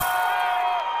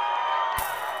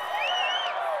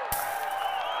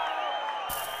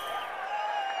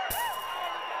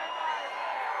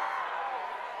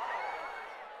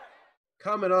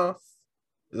coming off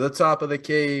the top of the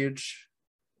cage.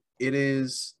 It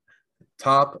is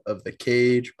Top of the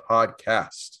Cage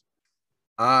podcast.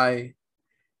 I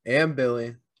am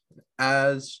Billy.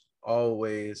 As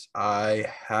always, I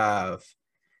have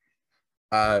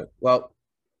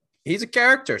he's a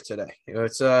character today.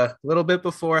 It's a little bit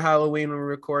before Halloween when we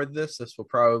record this. This will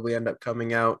probably end up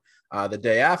coming out the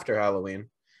day after Halloween,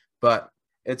 but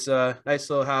it's a nice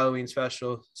little Halloween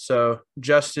special. So,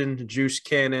 Justin Juice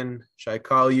Cannon, should I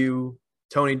call you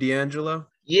Tony D'Angelo?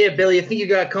 Yeah, Billy, I think you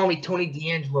gotta call me Tony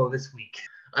D'Angelo this week.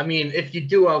 I mean, if you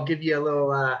do, I'll give you a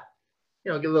little,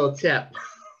 get a little tip.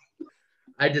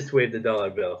 I just waved the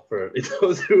dollar bill for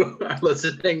those who are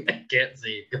listening and can't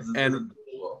see. And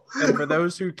for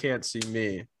those who can't see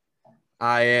me,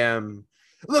 I am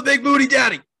the Big Booty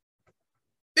Daddy,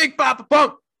 Big Papa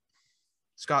Pump,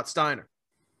 Scott Steiner.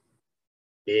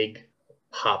 Big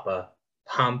Papa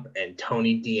Pump and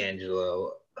Tony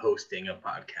D'Angelo hosting a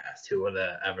podcast. Who would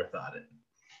have ever thought it?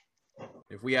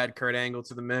 If we add Kurt Angle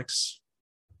to the mix,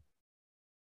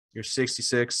 your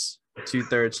 66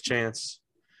 2/3 chance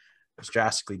is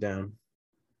drastically down.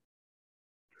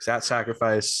 Because that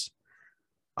sacrifice,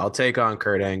 I'll take on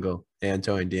Kurt Angle and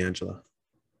Tony D'Angelo.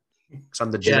 Because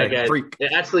I'm the genetic freak.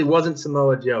 It actually wasn't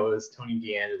Samoa Joe. It was Tony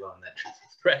D'Angelo on that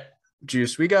thread.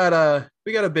 Juice, we got a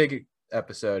big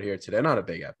episode here today. Not a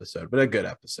big episode, but a good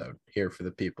episode here for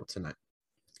the people tonight.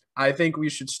 I think we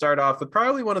should start off with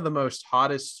probably one of the most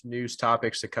hottest news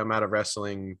topics to come out of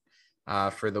wrestling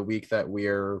for the week that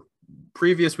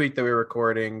previous week that we're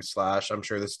recording / I'm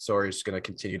sure this story is going to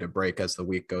continue to break as the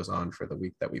week goes on for the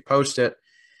week that we post it.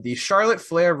 The Charlotte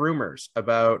Flair rumors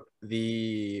about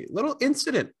the little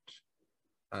incident.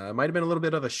 Might have been a little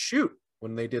bit of a shoot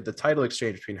when they did the title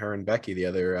exchange between her and Becky the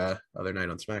other night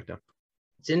on SmackDown.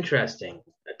 It's interesting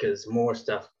because more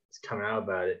stuff is coming out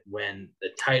about it. When the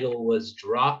title was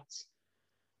dropped,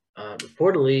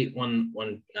 reportedly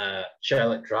when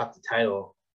Charlotte dropped the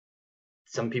title,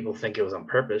 some people think it was on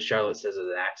purpose. Charlotte says it was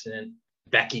an accident.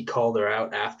 Becky called her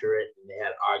out after it, and they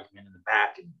had an argument in the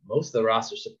back. And most of the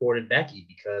roster supported Becky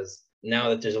because now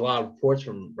that there's a lot of reports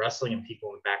from wrestling and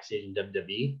people in backstage in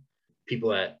WWE, people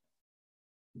that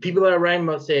are writing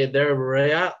about say they're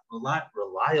a lot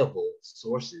reliable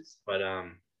sources, but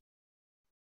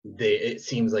it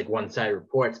seems like one-sided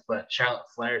reports. But Charlotte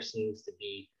Flair seems to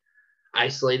be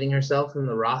isolating herself from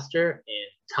the roster and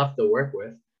tough to work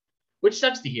with, which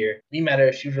sucks to hear. We met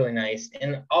her; she was really nice,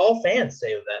 and all fans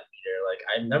say that meet her. Like,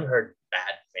 I've never heard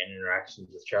bad fan interactions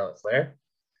with Charlotte Flair,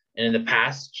 and in the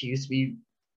past, she used to be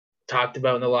talked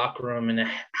about in the locker room in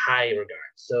a high regard.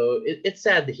 So it's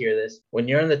sad to hear this. When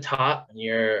you're on the top and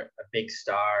you're a big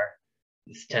star,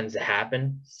 this tends to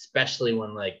happen, especially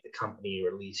when like the company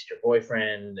released your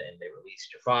boyfriend and they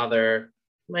released your father.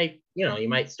 You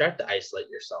might start to isolate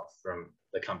yourself from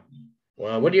the company.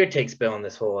 Well, what are your takes, Bill, on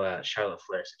this whole Charlotte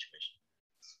Flair situation?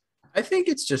 I think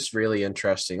it's just really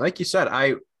interesting. Like you said,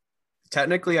 I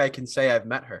can say I've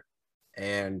met her,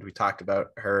 and we talked about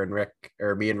her and Rick,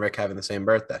 or me and Rick, having the same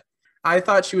birthday. I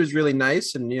thought she was really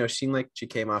nice, and seemed like she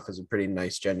came off as a pretty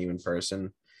nice, genuine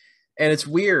person. And it's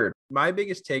weird. My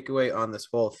biggest takeaway on this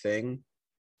whole thing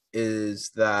is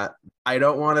that I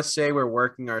don't want to say we're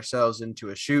working ourselves into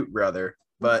a shoot, brother,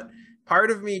 but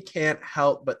part of me can't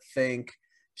help but think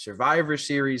Survivor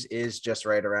Series is just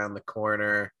right around the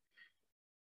corner.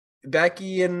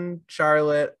 Becky and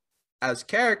Charlotte as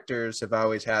characters have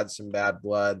always had some bad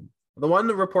blood. The one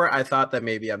report I thought that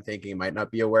maybe I'm thinking might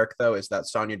not be a work, though, is that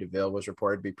Sonya Deville was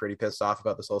reported to be pretty pissed off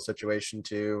about this whole situation,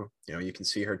 too. You can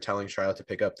see her telling Charlotte to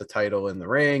pick up the title in the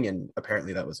ring, and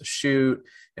apparently that was a shoot.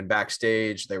 And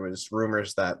backstage, there was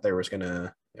rumors that there was going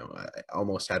to,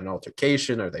 almost had an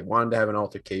altercation, or they wanted to have an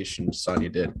altercation. Sonya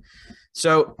did.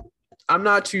 So I'm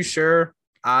not too sure.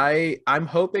 I'm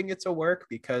hoping it's a work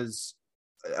because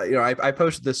I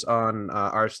posted this on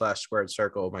r/squared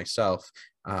circle myself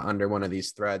under one of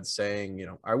these threads saying,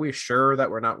 are we sure that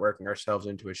we're not working ourselves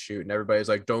into a shoot? And everybody's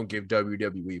like, don't give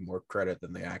WWE more credit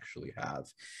than they actually have.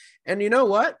 And you know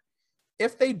what?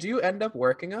 If they do end up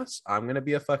working us, I'm going to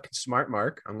be a fucking smart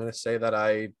mark. I'm going to say that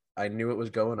I knew what was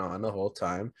going on the whole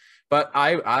time. But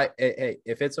hey,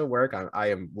 if it's a work, I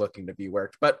am looking to be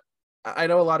worked. But I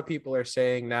know a lot of people are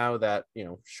saying now that,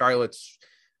 Charlotte's,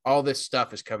 all this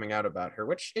stuff is coming out about her,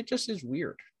 which it just is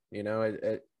weird.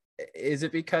 Is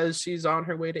it because she's on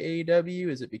her way to AEW?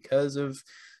 Is it because of,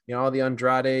 all the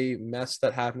Andrade mess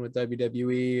that happened with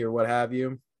WWE or what have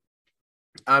you?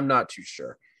 I'm not too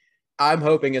sure. I'm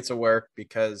hoping it's a work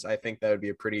because I think that would be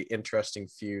a pretty interesting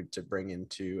feud to bring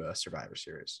into a Survivor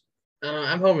Series.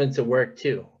 I'm hoping it's a work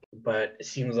too, but it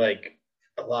seems like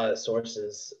a lot of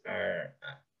sources are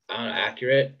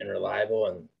accurate and reliable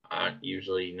and aren't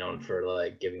usually known for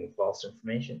like giving false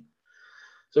information.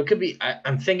 So it could be.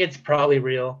 I'm thinking it's probably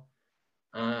real.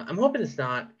 I'm hoping it's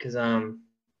not because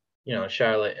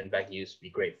Charlotte and Becky used to be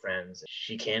great friends.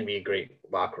 She can be a great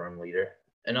locker room leader.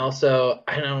 And also,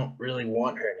 I don't really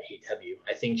want her in AEW.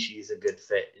 I think she's a good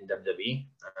fit in WWE.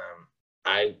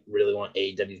 I really want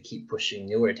AEW to keep pushing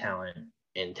newer talent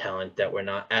and talent that we're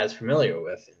not as familiar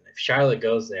with. And if Charlotte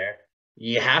goes there,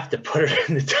 you have to put her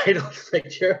in the title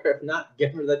picture, or not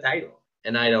give her the title.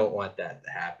 And I don't want that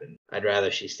to happen. I'd rather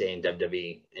she stay in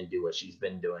WWE and do what she's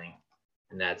been doing,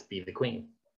 and that's be the queen.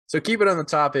 So keep it on the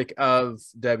topic of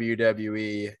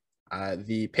WWE.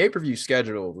 The pay-per-view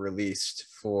schedule released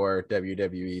for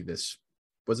WWE this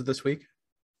week?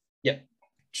 Yep.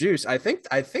 Juice, I think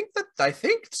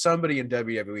somebody in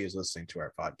WWE is listening to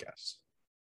our podcast,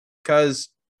 because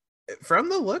from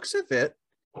the looks of it,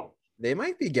 they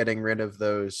might be getting rid of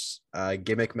those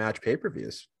gimmick match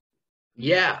pay-per-views.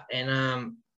 Yeah,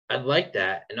 and I'd like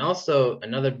that. And also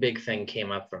another big thing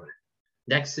came up from it.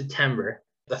 Next September,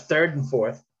 the 3rd and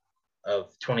 4th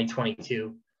of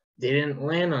 2022, they didn't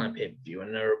land on a pay-per-view.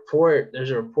 And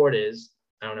there's a report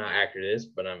I don't know how accurate it is,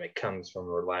 but it comes from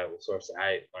a reliable source that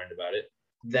I learned about it,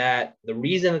 that the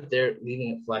reason that they're leaving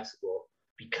it flexible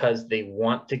because they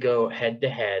want to go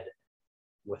head-to-head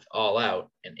with All Out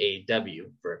and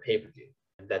AEW for a pay-per-view.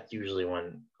 That's usually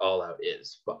when All Out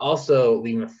is. But also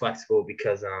leaving it flexible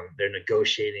because they're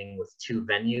negotiating with 2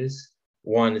 venues.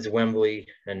 One is Wembley,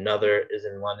 another is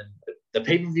in London. The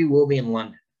pay-per-view will be in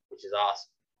London, which is awesome.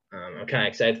 I'm kind of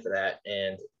excited for that.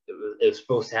 And it was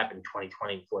supposed to happen in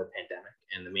 2020 before the pandemic.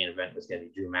 And the main event was going to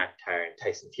be Drew McIntyre and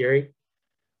Tyson Fury.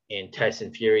 And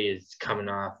Tyson Fury is coming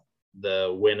off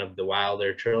the win of the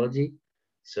Wilder trilogy.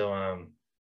 So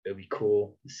it would be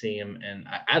cool to see him. And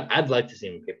I'd like to see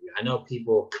him in pay-per-view. I know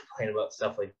people complain about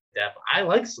stuff like that, but I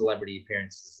like celebrity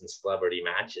appearances and celebrity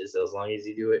matches as long as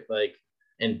you do it like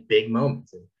in big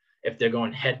moments. And if they're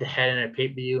going head-to-head in a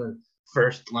pay-per-view and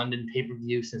first London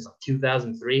pay-per-view since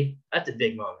 2003, that's a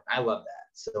big moment. I love that.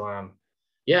 So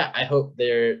yeah, I hope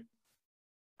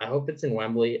it's in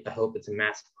Wembley. I hope it's a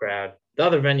massive crowd. The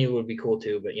other venue would be cool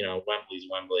too, but Wembley's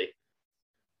Wembley.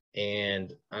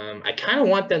 And I kind of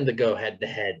want them to go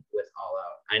head-to-head with All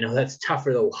Out. I know that's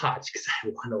tougher to watch because I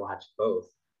want to watch both,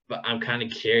 but I'm kind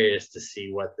of curious to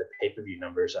see what the pay-per-view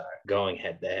numbers are going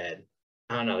head-to-head.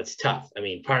 I don't know. It's tough. I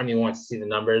mean, part of me wants to see the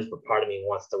numbers, but part of me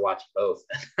wants to watch both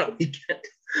that weekend.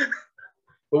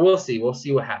 But we'll see. We'll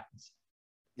see what happens.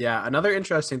 Yeah, another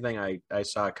interesting thing I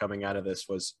saw coming out of this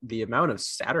was the amount of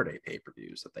Saturday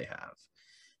pay-per-views that they have.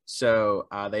 So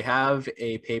they have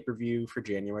a pay-per-view for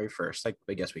January 1st.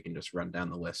 I guess we can just run down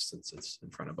the list since it's in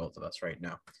front of both of us right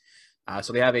now.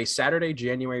 So they have a Saturday,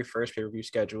 January 1st pay-per-view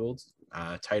scheduled,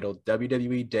 titled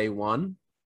WWE Day 1.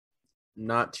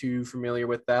 Not too familiar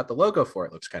with that. The logo for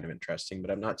it looks kind of interesting,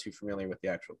 but I'm not too familiar with the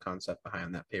actual concept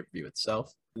behind that pay-per-view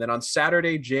itself. And then on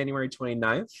Saturday, January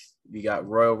 29th, we got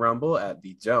Royal Rumble at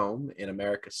the Dome in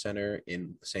America Center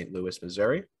in St. Louis,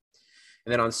 Missouri.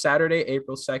 And then on Saturday,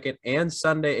 April 2nd and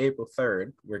Sunday, April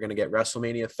 3rd, we're going to get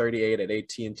WrestleMania 38 at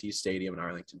AT&T Stadium in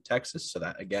Arlington, Texas. So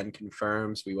that again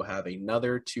confirms we will have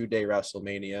another 2-day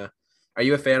WrestleMania. Are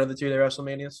you a fan of the 2-day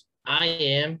WrestleManias? I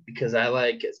am, because I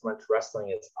like as much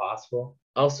wrestling as possible.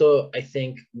 Also, I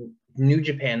think New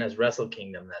Japan has Wrestle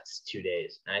Kingdom. That's 2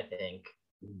 days. And I think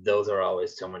those are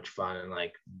always so much fun, and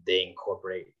like they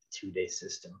incorporate the 2-day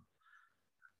system.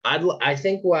 I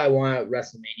think what I want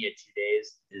WrestleMania 2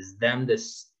 days is them to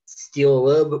steal a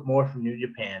little bit more from New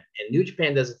Japan. And New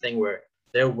Japan does a thing where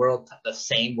their the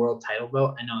same world title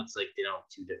belt. I know it's like they don't have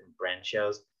 2 different brand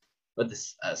shows, but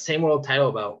the same world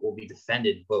title belt will be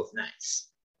defended both nights,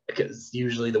 because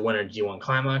usually the winner of G1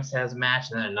 Climax has a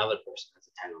match, and then another person has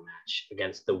a title match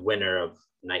against the winner of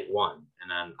night 1.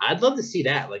 And I'd love to see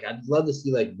that. Like, I'd love to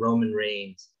see like Roman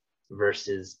Reigns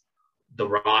versus The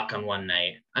Rock on one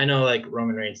night. I know like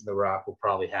Roman Reigns and The Rock will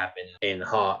probably happen in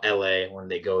LA when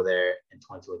they go there in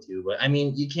 2022. But I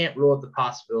mean, you can't rule out the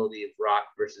possibility of Rock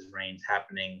versus Reigns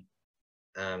happening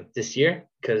this year,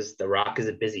 because The Rock is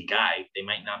a busy guy. They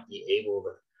might not be able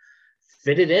to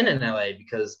fit it in LA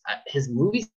because his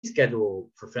movie schedule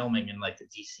for filming in like the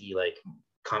DC like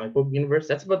comic book universe,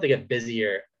 that's about to get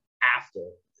busier after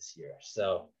this year.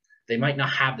 So they might not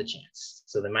have the chance.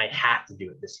 So they might have to do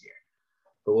it this year.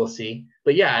 But we'll see.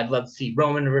 But yeah, I'd love to see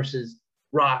Roman versus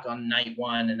Rock on night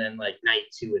 1, and then like night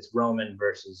 2 it's Roman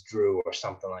versus Drew or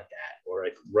something like that. Or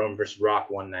like Roman versus Rock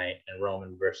one night and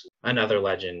Roman versus another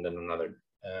legend and another.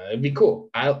 It'd be cool.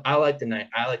 I like the night.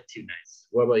 I like 2 nights.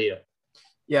 What about you?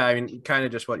 Yeah, I mean, kind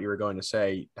of just what you were going to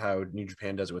say, how New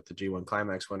Japan does it with the G1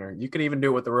 Climax winner. You could even do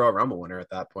it with the Royal Rumble winner at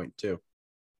that point too.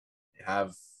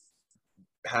 Have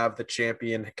have the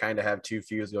champion kind of have two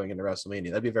feuds going into WrestleMania.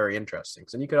 That'd be very interesting.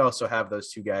 And you could also have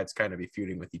those two guys kind of be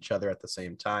feuding with each other at the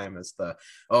same time as the,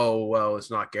 oh, well,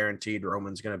 it's not guaranteed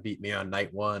Roman's going to beat me on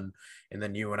night one. And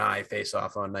then you and I face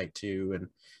off on night two. And,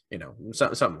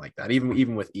 something like that,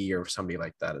 even with E or somebody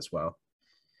like that as well.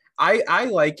 I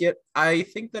like it. I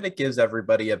think that it gives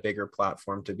everybody a bigger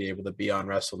platform to be able to be on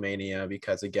WrestleMania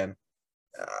because, again,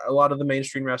 a lot of the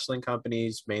mainstream wrestling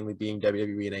companies, mainly being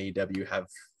WWE and AEW, have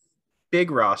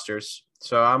big rosters.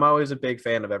 So I'm always a big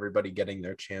fan of everybody getting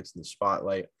their chance in the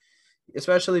spotlight,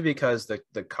 especially because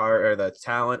the car or the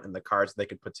talent and the cards they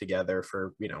could put together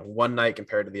for, one night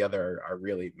compared to the other are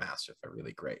really massive, are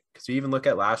really great. Because you even look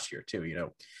at last year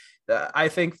too, I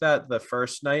think that the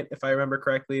first night, if I remember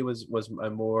correctly, was a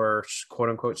more quote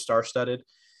unquote star-studded,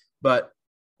 but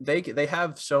they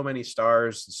have so many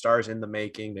stars in the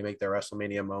making. They make their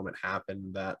WrestleMania moment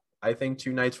happen that I think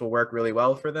two nights will work really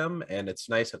well for them. And it's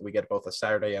nice that we get both a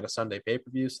Saturday and a Sunday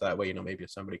pay-per-view. So that way, maybe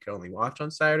if somebody can only watch on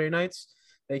Saturday nights,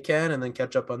 they can, and then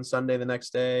catch up on Sunday the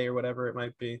next day or whatever it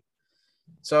might be.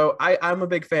 So I'm a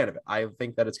big fan of it. I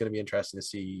think that it's going to be interesting to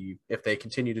see if they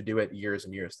continue to do it years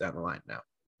and years down the line now.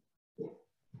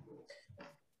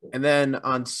 And then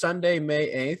on Sunday, May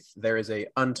 8th, there is a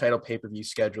untitled pay-per-view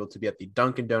scheduled to be at the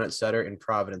Dunkin' Donuts Center in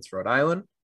Providence, Rhode Island.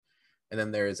 And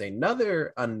then there is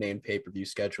another unnamed pay-per-view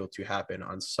scheduled to happen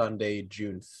on Sunday,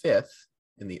 June 5th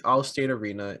in the Allstate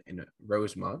Arena in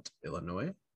Rosemont,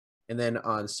 Illinois. And then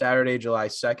on Saturday, July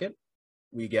 2nd,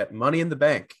 we get Money in the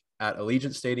Bank at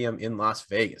Allegiant Stadium in Las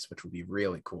Vegas, which would be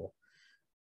really cool.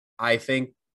 I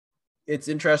think it's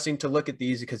interesting to look at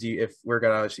these because if we're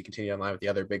going to obviously continue online with the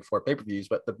other big four pay-per-views,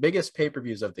 but the biggest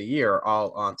pay-per-views of the year are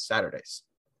all on Saturdays,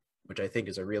 which I think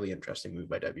is a really interesting move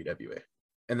by WWE.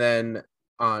 And then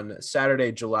on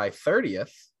Saturday, July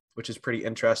 30th, which is pretty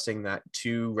interesting that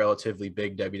two relatively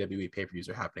big WWE pay-per-views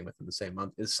are happening within the same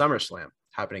month, is SummerSlam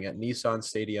happening at Nissan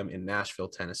Stadium in Nashville,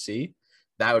 Tennessee.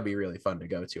 That would be really fun to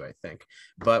go to, I think.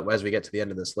 But as we get to the end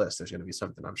of this list, there's going to be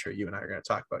something I'm sure you and I are going to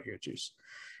talk about here, Juice.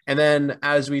 And then,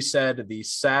 as we said, the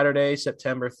Saturday,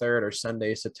 September 3rd or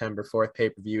Sunday, September 4th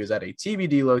pay-per-view is at a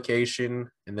TBD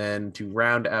location. And then to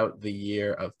round out the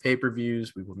year of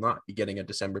pay-per-views, we will not be getting a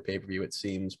December pay-per-view, it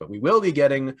seems, but we will be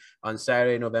getting on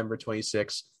Saturday, November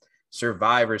 26th,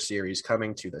 Survivor Series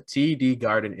coming to the TD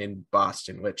Garden in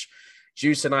Boston, which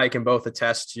Juice and I can both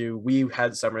attest to. We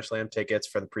had SummerSlam tickets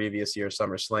for the previous year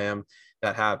SummerSlam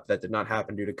that did not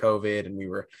happen due to COVID, and we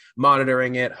were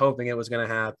monitoring it, hoping it was going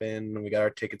to happen. And we got our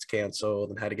tickets canceled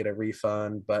and had to get a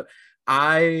refund. But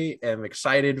I am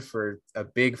excited for a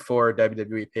big four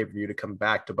WWE pay-per-view to come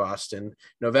back to Boston.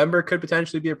 November could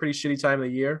potentially be a pretty shitty time of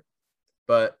the year,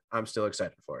 but I'm still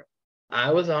excited for it.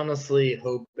 I was honestly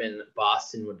hoping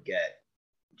Boston would get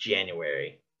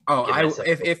January. Oh,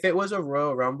 if it was a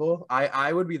Royal Rumble,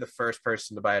 I would be the first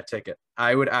person to buy a ticket.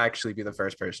 I would actually be the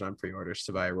first person on pre-orders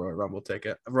to buy a Royal Rumble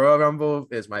ticket. Royal Rumble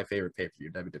is my favorite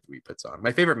pay-per-view WWE puts on.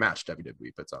 My favorite match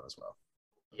WWE puts on as well.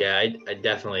 Yeah, I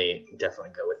definitely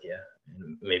go with you.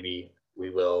 And maybe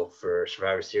we will for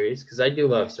Survivor Series because I do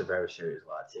love Survivor Series a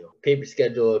lot too. Paper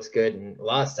schedule looks good and a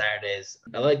lot of Saturdays.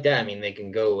 I like that. I mean, they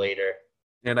can go later.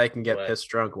 And I can get pissed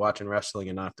drunk watching wrestling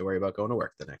and not have to worry about going to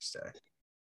work the next day.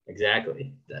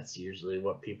 Exactly. That's usually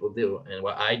what people do. And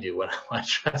what I do when I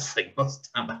watch wrestling, most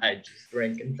of the time I just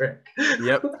drink and drink.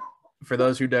 Yep. For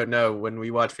those who don't know, when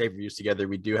we watch pay-per-views together,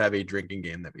 we do have a drinking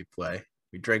game that we play.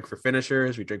 We drink for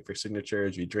finishers, we drink for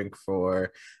signatures, we drink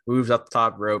for moves up the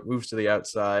top rope, moves to the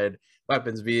outside,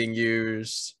 weapons being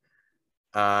used.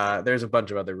 There's a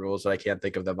bunch of other rules, but I can't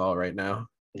think of them all right now.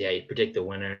 Yeah, you predict the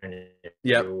winner, and if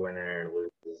the winner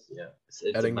loses. Yeah,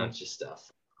 it's a bunch of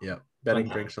stuff. Yeah, betting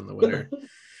drinks on the winner.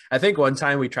 I think one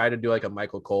time we tried to do like a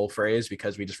Michael Cole phrase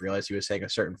because we just realized he was saying a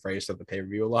certain phrase at the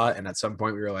pay-per-view a lot. And at some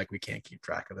point we were like, we can't keep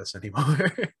track of this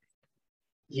anymore.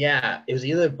 Yeah, it was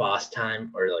either Boss Time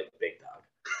or like Big Dog.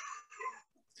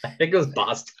 I think it was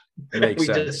Boss Time. It makes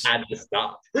sense. We just had to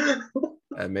stop.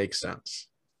 That makes sense.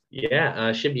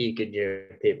 Yeah, should be a good year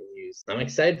of pay-per-views. I'm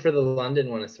excited for the London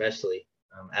one especially.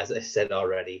 As I said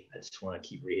already, I just want to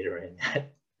keep reiterating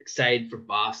that. Excited for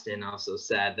Boston. Also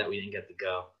sad that we didn't get to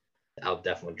go. I'll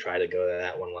definitely try to go to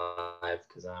that one live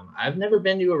because I've never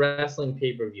been to a wrestling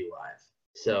pay-per-view live.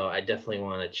 So I definitely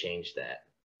want to change that.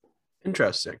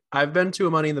 Interesting. I've been to a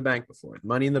Money in the Bank before.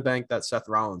 Money in the Bank, that Seth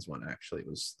Rollins one actually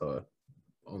was the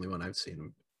only one I've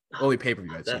seen. Only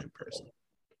pay-per-view I've seen in person.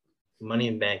 Money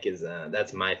in the Bank is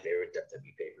that's my favorite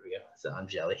WWE pay-per-view. So I'm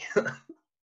jelly.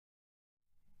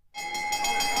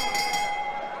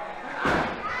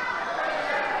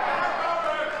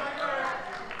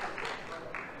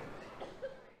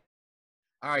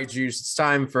 right, Juice. It's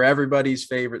time for everybody's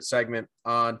favorite segment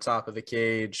on Top of the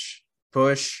Cage: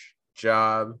 push,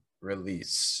 job,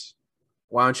 release.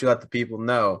 Why don't you let the people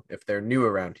know, if they're new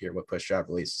around here, what push, job,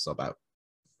 release is all about?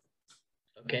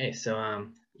 Okay, so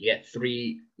you get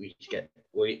three.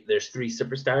 There's three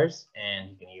superstars,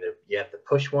 and you have to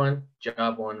push one,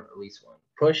 job one, release one.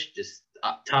 Push, just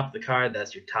up top of the card.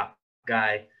 That's your top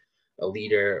guy, a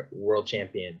leader, world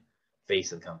champion,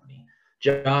 face of the company.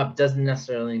 Job doesn't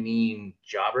necessarily mean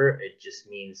jobber. It just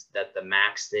means that the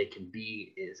max they can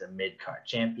be is a mid card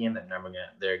champion.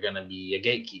 They're gonna be a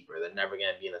gatekeeper. They're never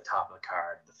gonna be in the top of the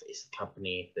card, the face of the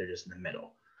company. They're just in the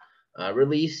middle.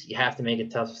 Release, you have to make a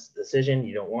tough decision.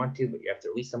 You don't want to, but you have to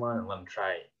release someone and let them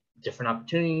try different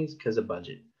opportunities because of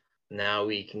budget. Now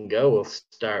we can go. We'll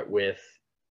start with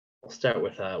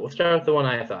the one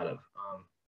I thought of.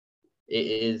 It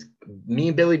is me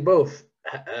and Billy both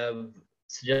have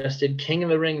suggested King of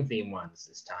the Ring theme ones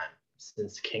this time,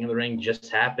 since King of the Ring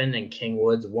just happened and King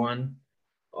Woods won.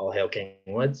 All hail King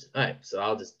Woods. All right, so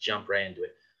I'll just jump right into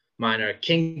it. Mine are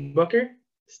King Booker,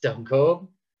 Stone Cold,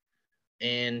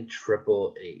 and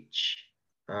Triple H.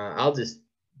 I'll just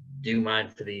do mine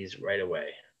for these right away.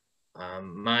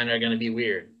 Mine are gonna be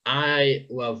weird. I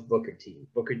love Booker T.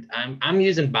 I'm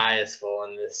using bias full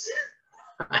on this.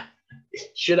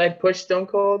 Should I push Stone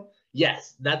Cold?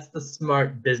 Yes, that's the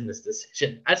smart business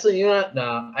decision. Actually, you know what?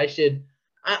 No, I should.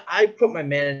 I put my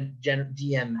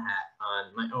GM hat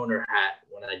on, my owner hat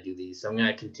when I do these, so I'm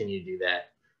gonna continue to do that.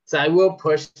 So I will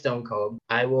push Stone Cold.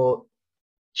 I will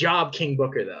job King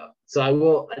Booker though. So I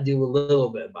will do a little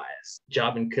bit of bias.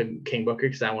 Job and King Booker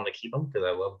because I want to keep him because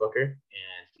I love Booker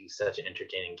and he's such an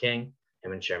entertaining king.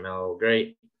 Him and Sharmell are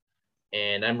great.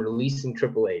 And I'm releasing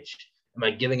Triple H. Am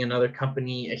I giving another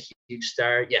company a huge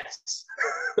star? Yes.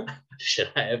 Should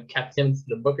I have kept him to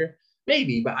the Booker?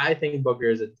 Maybe, but I think Booker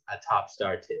is a top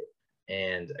star too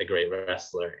and a great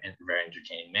wrestler and a very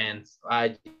entertaining man. So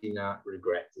I do not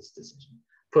regret this decision.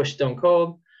 Push Stone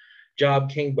Cold, job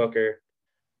King Booker,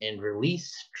 and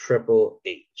release Triple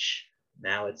H.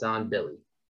 Now it's on Billy.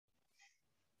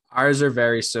 Ours are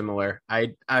very similar.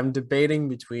 I'm debating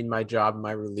between my job and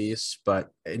my release, but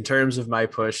in terms of my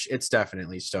push, it's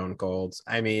definitely Stone Cold.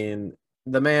 I mean,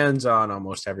 the man's on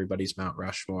almost everybody's Mount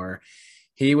Rushmore.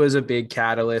 He was a big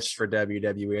catalyst for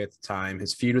WWE at the time.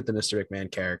 His feud with the Mr.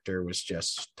 McMahon character was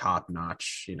just top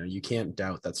notch. You know, you can't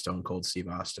doubt that Stone Cold Steve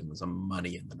Austin was a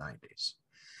money in the 90s.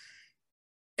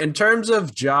 In terms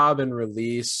of job and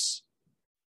release,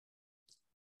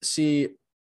 see,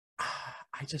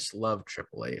 I just love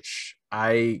Triple H.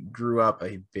 I grew up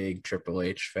a big Triple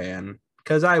H fan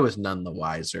because I was none the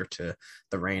wiser to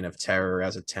the reign of terror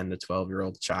as a 10 to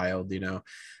 12-year-old child. You know,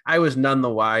 I was none the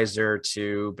wiser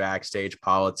to backstage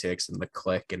politics and the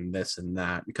clique and this and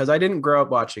that because I didn't grow up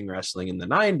watching wrestling in the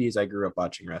 90s. I grew up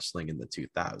watching wrestling in the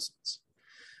 2000s.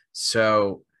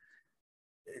 So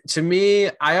to me,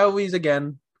 I always,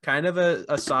 again, kind of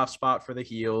a soft spot for the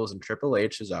heels, and Triple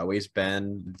H has always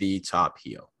been the top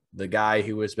heel. The guy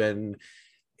who has been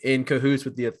in cahoots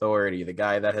with the Authority, the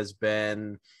guy that has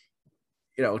been,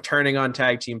 you know, turning on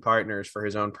tag team partners for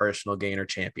his own personal gain or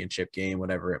championship gain,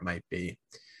 whatever it might be.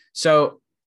 So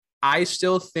I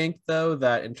still think, though,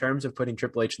 that in terms of putting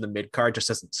Triple H in the mid card just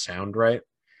doesn't sound right.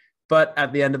 But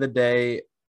at the end of the day,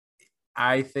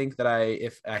 I think that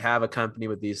if I have a company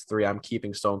with these three, I'm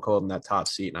keeping Stone Cold in that top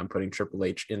seat and I'm putting Triple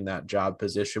H in that job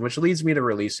position, which leads me to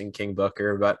releasing King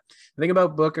Booker. But the thing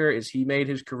about Booker is he made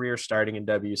his career starting in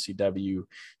WCW,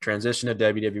 transitioned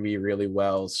to WWE really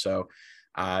well. So,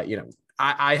 you know,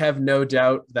 I have no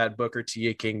doubt that Booker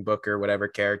T, King Booker, whatever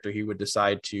character he would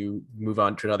decide to move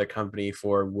on to another company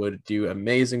for, would do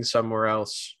amazing somewhere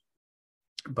else.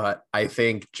 But I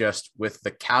think just with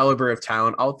the caliber of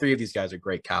talent, all three of these guys are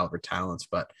great caliber talents.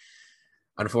 But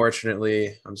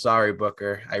unfortunately, I'm sorry,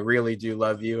 Booker. I really do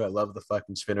love you. I love the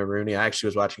fucking Spinaroonie. I actually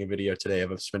was watching a video today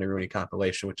of a Spinaroonie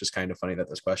compilation, which is kind of funny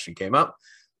that this question came up.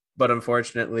 But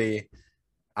unfortunately,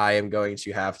 I am going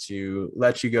to have to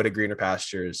let you go to greener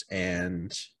pastures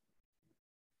and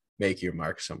make your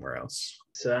mark somewhere else.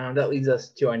 So that leads us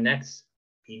to our next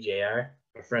PJR.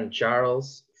 Our friend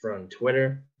Charles from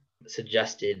Twitter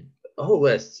suggested a whole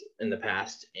list in the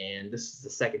past, and this is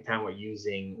the second time we're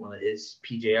using one of his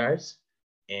PJRs,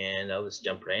 and I'll just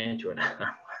jump right into it.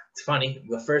 It's funny.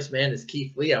 The first man is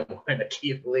Keith Lee. I'm wearing a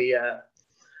Keith Lee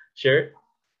shirt.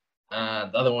 The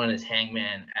other one is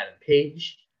Hangman Adam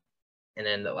Page, and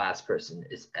then the last person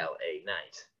is LA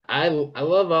Knight. I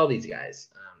love all these guys.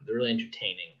 They're really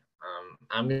entertaining.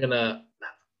 I'm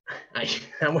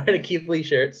wearing a Keith Lee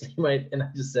shirt, so you might, and I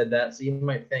just said that, so you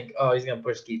might think, oh, he's gonna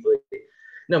push Keith Lee.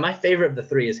 No, my favorite of the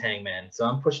three is Hangman, so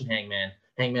I'm pushing Hangman.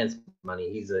 Hangman's money.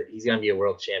 He's gonna be a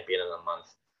world champion in a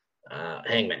month.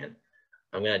 Hangman.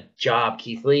 I'm gonna job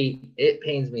Keith Lee. It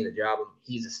pains me to job him.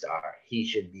 He's a star. He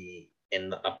should be in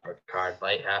the upper card.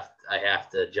 But I have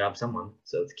to job someone.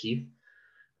 So it's Keith.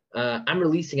 I'm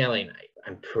releasing LA Knight.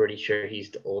 I'm pretty sure he's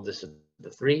the oldest of the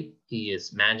three. He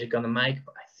is magic on the mic,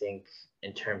 but I think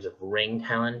in terms of ring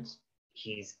talent,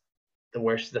 he's the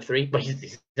worst of the three. But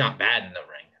he's not bad in the ring.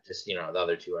 Just, the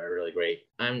other two are really great.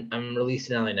 I'm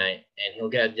releasing LA Knight, and he'll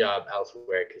get a job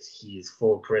elsewhere because he's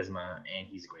full of charisma and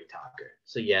he's a great talker.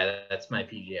 So yeah, that's my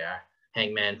PGR.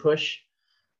 Hangman push,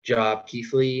 job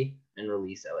Keith Lee, and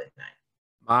release LA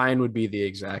Knight. Mine would be the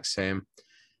exact same.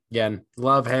 Again,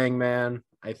 love Hangman.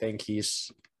 I think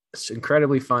he's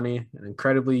incredibly funny, an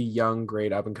incredibly young,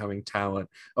 great up-and-coming talent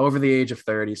over the age of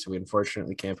 30, so we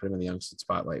unfortunately can't put him in the youngster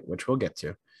spotlight, which we'll get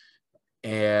to.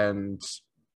 And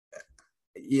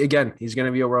again, he's going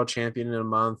to be a world champion in a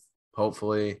month,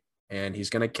 hopefully, and he's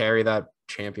going to carry that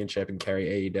championship and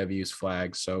carry AEW's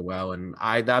flag so well. And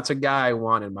that's a guy I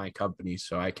want in my company,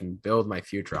 so I can build my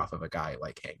future off of a guy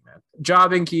like Hangman.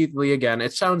 Jobbing Keith Lee, again,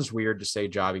 it sounds weird to say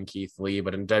jobbing Keith Lee,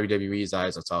 but in WWE's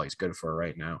eyes, that's all he's good for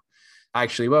right now.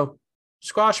 Actually, well,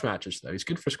 squash matches, though. He's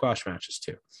good for squash matches,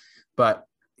 too. But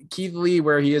Keith Lee,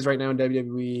 where he is right now in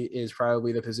WWE, is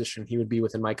probably the position he would be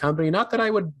within my company. Not that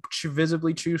I would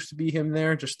visibly choose to be him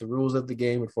there, just the rules of the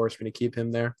game would force me to keep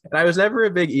him there. And I was never a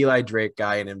big Eli Drake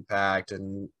guy in Impact,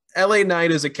 and LA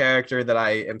Knight is a character that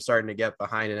I am starting to get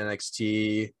behind in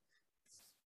NXT.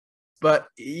 But,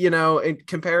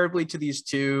 comparably to these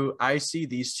two, I see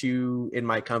these two in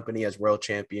my company as world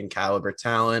champion caliber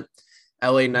talent.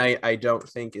 LA Knight, I don't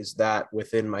think is that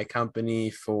within my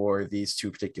company for these two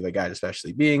particular guys,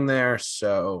 especially being there.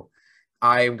 So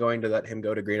I am going to let him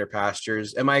go to greener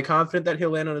pastures. Am I confident that he'll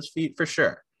land on his feet? For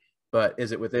sure. But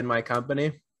is it within my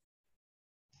company?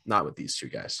 Not with these two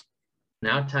guys.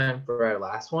 Now time for our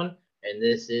last one. And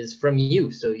this is from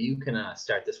you. So you can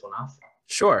start this one off.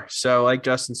 Sure. So like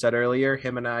Justin said earlier,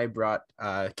 him and I brought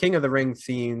King of the Ring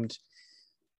themed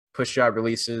push job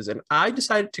releases, and I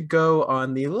decided to go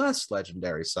on the less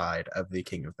legendary side of the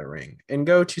King of the Ring and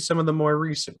go to some of the more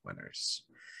recent winners.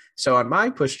 So on my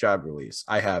push job release,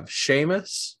 I have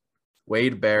Sheamus,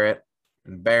 Wade Barrett,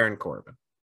 and Baron Corbin.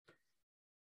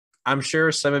 I'm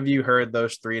sure some of you heard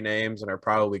those three names and are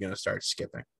probably going to start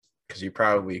skipping because you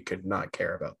probably could not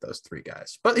care about those three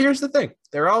guys. But here's the thing.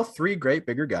 They're all three great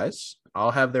bigger guys,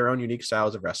 all have their own unique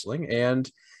styles of wrestling, and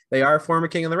they are former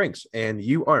King of the Rings, and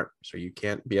you aren't, so you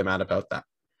can't be mad about that.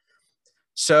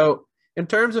 So in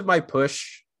terms of my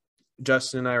push,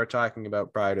 Justin and I were talking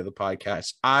about prior to the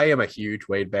podcast, I am a huge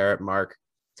Wade Barrett mark.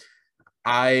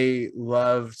 I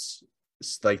loved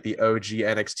like the OG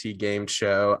NXT game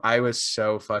show. I was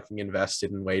so fucking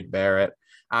invested in Wade Barrett.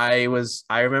 I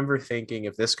remember thinking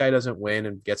if this guy doesn't win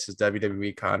and gets his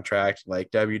WWE contract,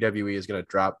 like WWE is going to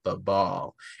drop the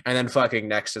ball. And then fucking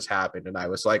Nexus happened. And I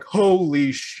was like,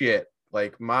 holy shit.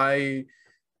 Like I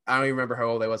don't even remember how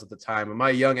old I was at the time, but my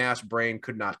young ass brain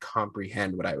could not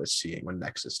comprehend what I was seeing when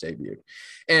Nexus debuted.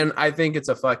 And I think it's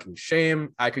a fucking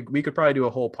shame. We could probably do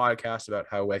a whole podcast about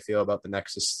how I feel about the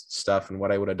Nexus stuff and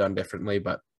what I would have done differently.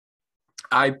 But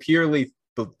I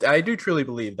do truly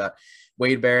believe that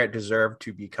Wade Barrett deserved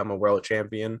to become a world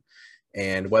champion.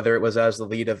 And whether it was as the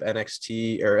lead of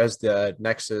NXT or as the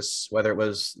Nexus, whether it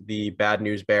was the Bad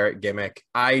News Barrett gimmick,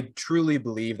 I truly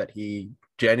believe that he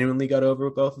genuinely got over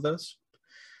both of those.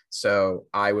 So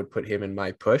I would put him in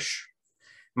my push.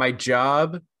 My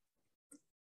job,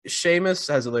 Sheamus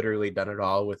has literally done it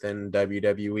all within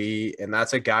WWE, and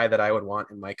that's a guy that I would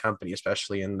want in my company,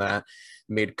 especially in that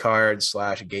mid-card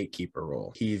 / gatekeeper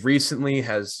role. He recently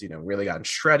has, really gotten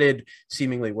shredded,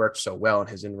 seemingly worked so well in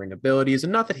his in-ring abilities,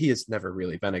 and not that he has never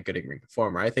really been a good in-ring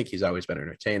performer. I think he's always been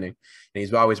entertaining, and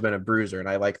he's always been a bruiser, and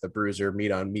I like the bruiser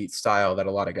meat-on-meat style that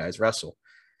a lot of guys wrestle.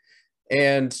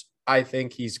 And I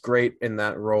think he's great in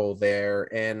that role there.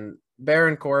 And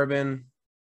Baron Corbin,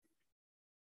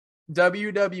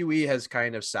 WWE has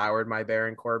kind of soured my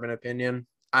Baron Corbin opinion.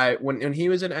 When he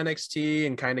was in NXT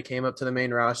and kind of came up to the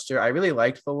main roster, I really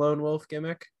liked the Lone Wolf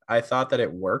gimmick. I thought that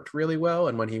it worked really well.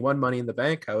 And when he won Money in the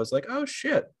Bank, I was like, oh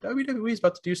shit, WWE is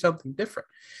about to do something different.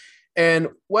 And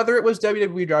whether it was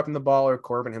WWE dropping the ball or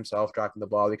Corbin himself dropping the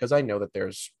ball, because I know that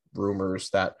there's rumors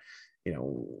that,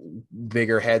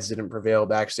 bigger heads didn't prevail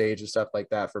backstage and stuff like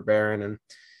that for Baron.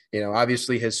 And,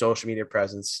 obviously his social media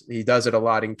presence, he does it a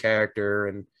lot in character.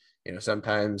 And,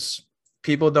 sometimes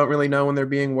people don't really know when they're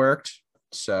being worked.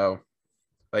 So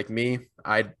like me,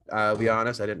 I'll be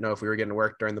honest, I didn't know if we were getting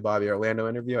worked during the Bobby Orlando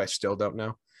interview. I still don't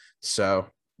know. So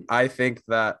I think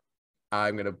that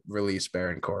I'm going to release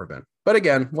Baron Corbin. But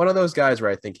again, one of those guys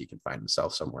where I think he can find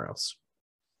himself somewhere else.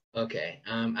 Okay.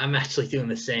 I'm actually doing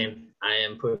the same. I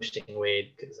am pushing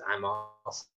Wade because I'm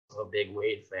also a big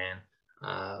Wade fan.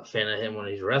 Fan of him when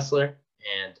he's a wrestler,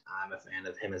 and I'm a fan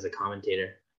of him as a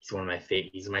commentator. He's one of my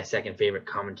favorite. He's my second favorite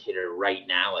commentator right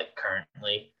now, like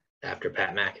currently, after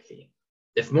Pat McAfee.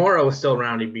 If Morrow was still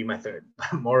around, he'd be my third.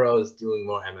 Morrow is doing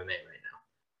more MMA right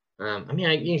now. I mean,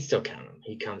 you can still count him.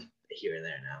 He comes here and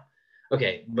there now.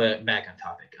 Okay, but back on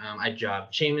topic. I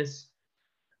jobbed Sheamus.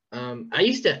 I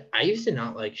used to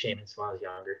not like Sheamus when I was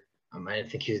younger. I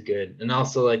didn't think he was good, and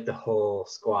also like the whole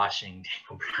squashing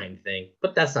Daniel Bryan thing.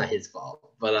 But that's not his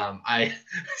fault. But I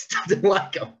still didn't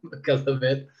like him because of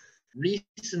it.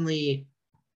 Recently,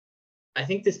 I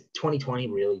think this 2020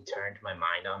 really turned my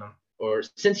mind on him, or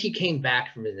since he came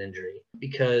back from his injury,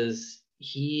 because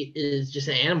he is just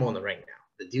an animal in the ring now.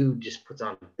 The dude just puts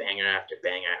on banger after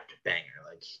banger after banger.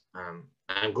 Like,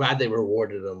 I'm glad they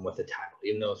rewarded him with a title,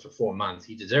 even though it's for 4 months.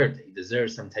 He deserved it. He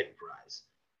deserves some type of prize,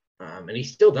 and he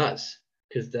still does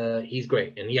because he's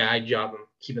great. And yeah, I job him,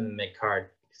 keep him in the mid card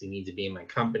because he needs to be in my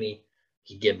company.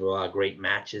 He gives a lot of great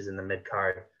matches in the mid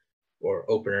card or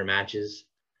opener matches.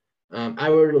 I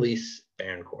would release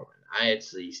Baron Corbin. I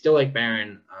actually still like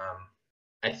Baron.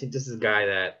 I think this is a guy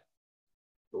that,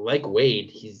 like Wade,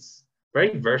 he's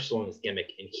very versatile in his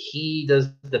gimmick, and he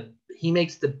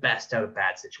makes the best out of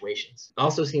bad situations.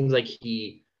 Also seems like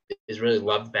he is really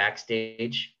loved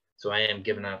backstage. So I am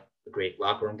giving up a great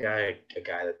locker room guy, a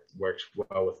guy that works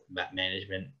well with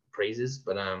management praises.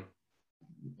 But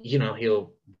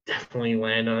he'll definitely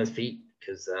land on his feet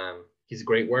because he's a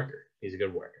great worker. He's a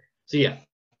good worker. So yeah,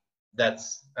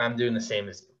 I'm doing the same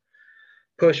as you.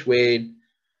 Push Wade,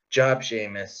 job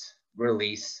Sheamus,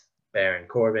 release Baron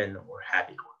Corbin, or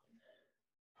Happy Corbin.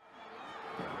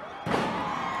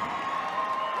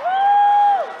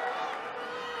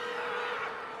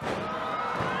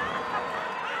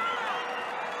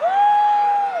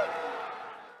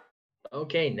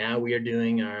 Okay, now we are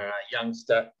doing our young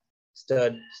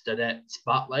studette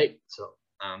spotlight. So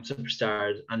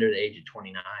superstars under the age of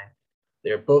 29.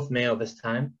 They're both male this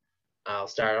time. I'll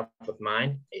start off with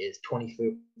mine. It is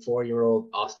 24-year-old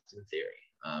Austin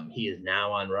Theory. He is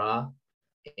now on Raw,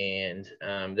 and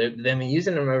they've been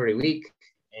using him every week,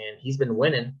 and he's been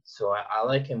winning. So I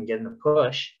like him getting a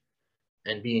push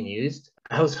and being used.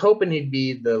 I was hoping he'd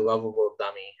be the lovable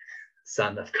dummy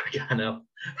son of Gargano.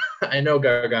 I know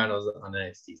Gargano's on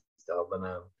NXT still,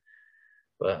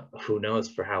 but who knows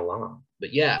for how long.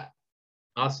 But yeah,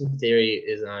 Austin Theory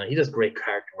is he does great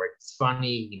character work. It's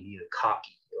funny. He's a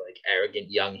cocky, like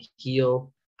arrogant young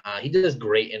heel. He does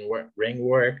great in ring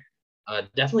work.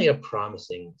 Definitely a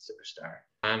promising superstar.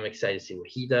 I'm excited to see what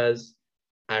he does.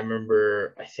 I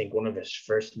remember, I think one of his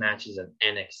first matches in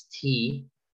NXT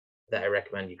that I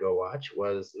recommend you go watch it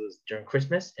was during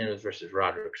Christmas, and it was versus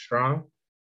Roderick Strong.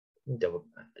 Double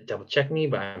check me,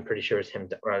 but I'm pretty sure it's him,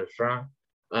 Roderick Strong.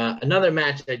 Another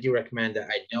match I do recommend that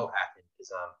I know happened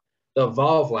is the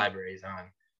Evolve libraries on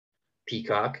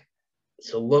Peacock.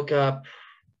 So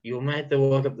you might have to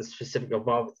look up the specific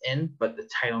Evolve it's in, but the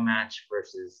title match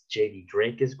versus JD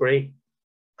Drake is great.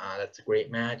 That's a great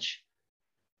match.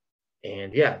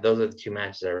 And yeah, those are the two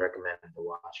matches I recommend to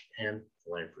watch for him,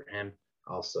 to learn for him.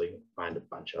 Also, you can find a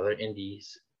bunch of other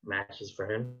indies matches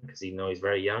for him because even though he's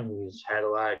very young, he's had a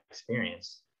lot of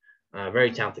experience.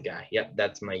 Very talented guy. Yep,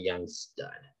 that's my young stud.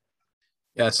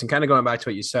 Yes, and kind of going back to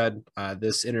what you said,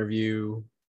 this interview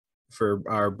for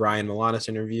our Brian Milanis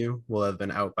interview will have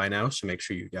been out by now, so make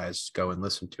sure you guys go and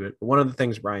listen to it. But one of the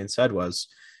things Brian said was,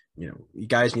 you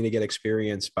guys need to get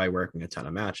experience by working a ton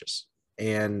of matches,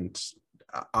 and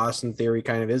Austin Theory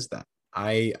kind of is that.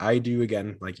 I do,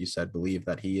 again, like you said, believe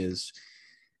that he is.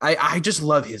 I just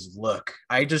love his look.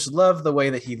 I just love the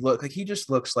way that he looks. Like, he just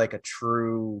looks like a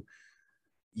true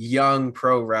young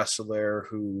pro wrestler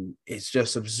who is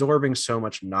just absorbing so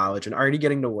much knowledge and already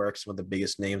getting to work some of the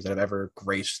biggest names that have ever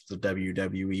graced the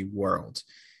WWE world.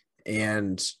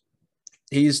 And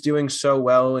he's doing so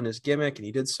well in his gimmick, and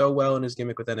he did so well in his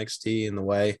gimmick with NXT in the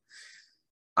way.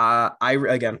 I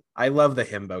love the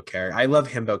himbo character. I love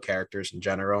himbo characters in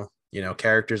general.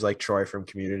 Characters like Troy from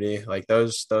Community, like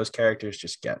those characters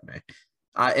just get me.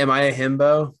 Am I a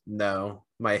himbo? No.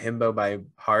 Am I a himbo by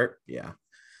heart? Yeah.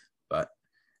 But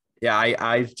yeah,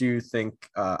 I do think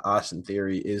Austin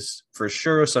Theory is for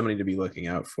sure somebody to be looking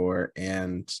out for.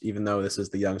 And even though this is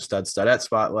the young studette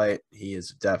spotlight, he is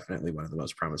definitely one of the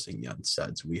most promising young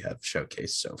studs we have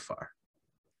showcased so far.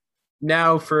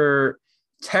 Now for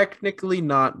technically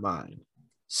not mine.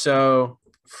 So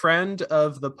friend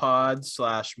of the pod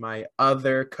 / my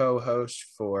other co-host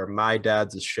for My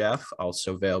Dad's a Chef,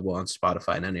 also available on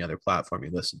Spotify and any other platform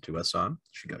you listen to us on. You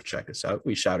should go check us out.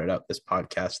 We shouted out this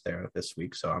podcast there this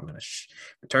week, so I'm going to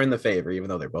return the favor, even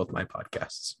though they're both my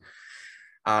podcasts.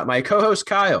 My co-host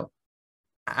Kyle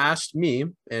asked me,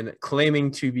 and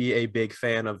claiming to be a big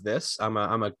fan of this,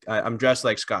 I'm dressed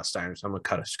like Scott Steiner, so I'm gonna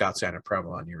cut a Scott Steiner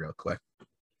promo on you real quick.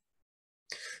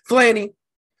 Flanny,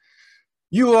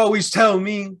 you always tell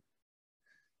me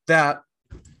that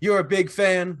you're a big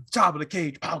fan, Top of the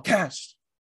Cage podcast,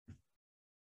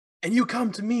 and you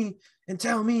come to me and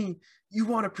tell me you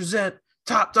want to present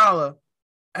Top Dollar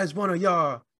as one of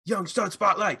your Young Stud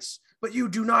Spotlights, but you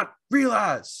do not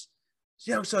realize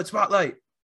Young Stud Spotlight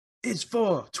is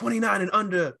for 29 and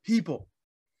under people.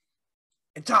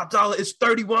 And Top Dollar is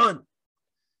 31.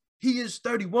 He is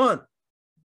 31.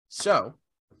 So,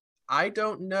 I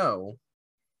don't know,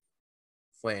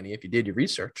 Flanny, if you did your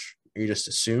research, you just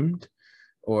assumed,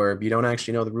 or if you don't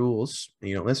actually know the rules and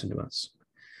you don't listen to us.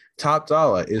 Top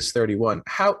Dollar is 31.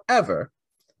 However,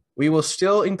 we will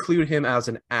still include him as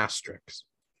an asterisk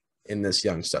in this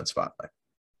Young Stud Spotlight.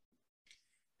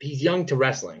 He's young to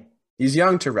wrestling. He's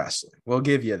young to wrestling. We'll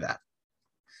give you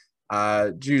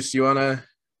that. Juice, you want to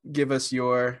give us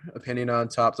your opinion on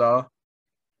Top Dollar?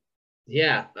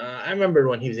 Yeah, I remember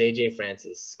when he was AJ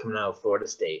Francis coming out of Florida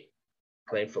State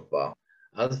playing football.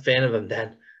 I was a fan of him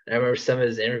then. I remember some of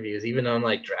his interviews, even on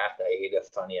like draft day, he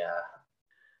got funny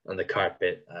on the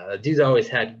carpet. The dude's always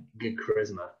had good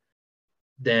charisma.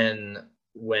 Then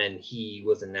when he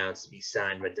was announced to be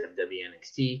signed by WWE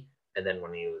NXT, and then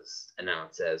when he was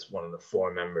announced as one of the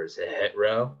 4 members at Hit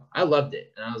Row, I loved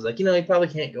it. And I was like, he probably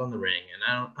can't go in the ring.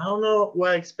 And I don't know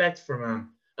what I expect from him.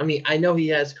 I mean, I know he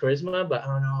has charisma, but I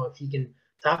don't know if he can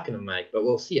talk in the mic. But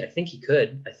we'll see. I think he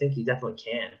could. I think he definitely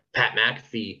can. Pat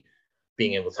McAfee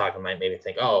being able to talk in the mic made me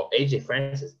think, oh, AJ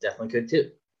Francis definitely could too.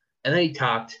 And then he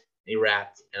talked, he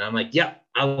rapped, and I'm like, yep,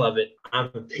 I love it. I'm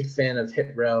a big fan of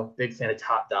Hit Row, big fan of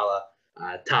Top Dollar.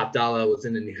 Top Dollar was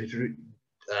in the news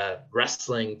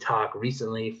wrestling talk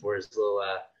recently for his little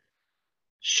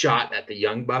shot at the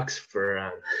Young Bucks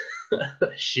for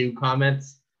shoe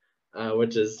comments,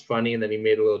 which is funny. And then he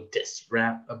made a little diss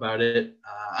rap about it.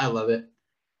 I love it.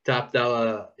 Top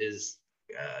Dollar is,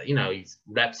 he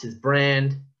reps his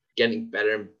brand, getting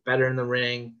better and better in the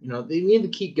ring. They need to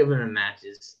keep giving him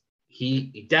matches.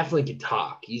 He definitely can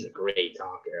talk. He's a great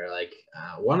talker, like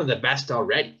one of the best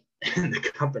already in the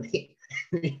company.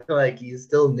 Like, he's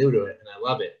still new to it, and I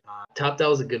love it. Top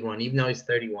Dollar's a good one, even though he's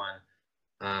 31.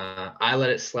 I let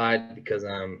it slide because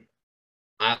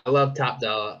I love Top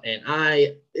Dollar, and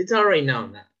it's already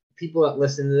known that people that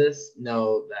listen to this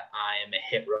know that I am a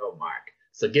Hit Row mark.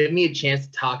 So give me a chance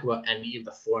to talk about any of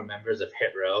the 4 members of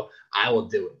Hit Row, I will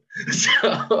do it.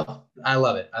 So I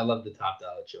love it. I love the Top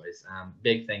Dollar choice.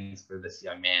 Big things for this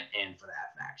young man and for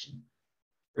that faction.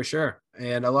 For sure.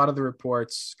 And a lot of the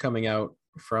reports coming out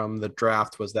from the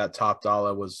draft was that Top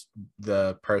Dollar was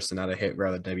the person out of Hit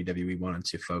Row that WWE wanted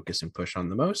to focus and push on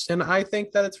the most. And I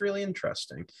think that it's really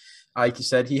interesting. Like you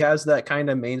said, he has that kind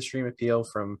of mainstream appeal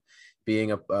from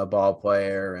being a ball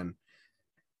player, and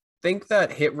think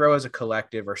that Hit Row as a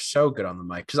collective are so good on the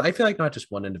mic, because I feel like not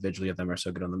just one individually of them are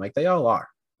so good on the mic. They all are.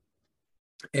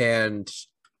 And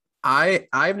I've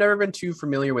never been too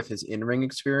familiar with his in-ring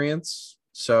experience.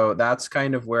 So that's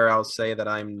kind of where I'll say that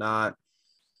I'm not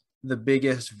the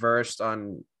biggest versed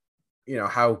on,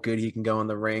 how good he can go in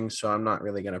the ring. So I'm not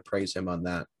really going to praise him on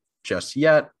that just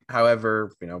yet.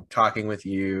 However, talking with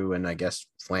you and I guess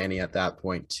Flanny at that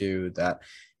point too, that,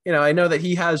 I know that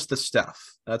he has the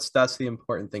stuff. That's the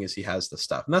important thing, is he has the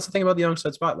stuff. And that's the thing about the Young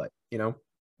Stud Spotlight.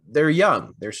 They're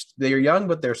young. They're young,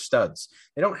 but they're studs.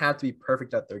 They don't have to be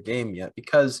perfect at their game yet,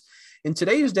 because in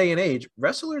today's day and age,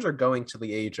 wrestlers are going to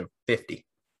the age of 50.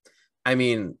 I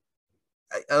mean,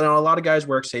 I know a lot of guys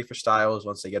work safer styles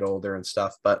once they get older and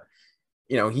stuff, but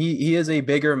he is a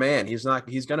bigger man. He's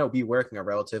going to be working a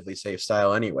relatively safe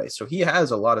style anyway. So he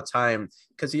has a lot of time,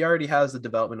 because he already has the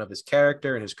development of his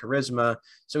character and his charisma.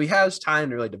 So he has time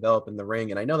to really develop in the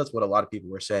ring. And I know that's what a lot of people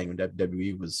were saying when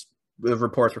the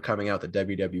reports were coming out that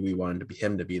WWE wanted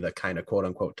him to be the kind of quote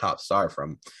unquote top star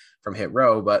from Hit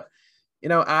Row. But,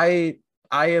 I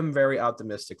am very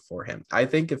optimistic for him. I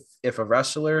think if a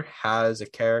wrestler has a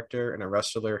character and a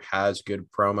wrestler has good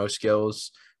promo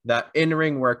skills, that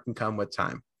in-ring work can come with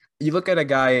time. You look at a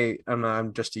guy,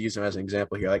 I'm just to use him as an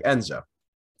example here, like Enzo.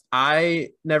 I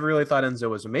never really thought Enzo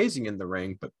was amazing in the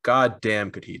ring, but goddamn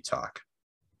could he talk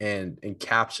and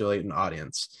encapsulate an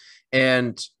audience.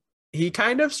 And he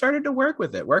kind of started to work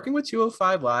with it, working with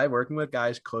 205 Live, working with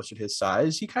guys closer to his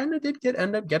size. He kind of did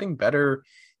end up getting better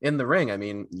in the ring. I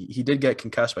mean, he did get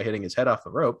concussed by hitting his head off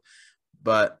the rope,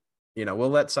 but we'll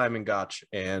let Simon Gotch,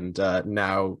 and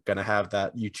now going to have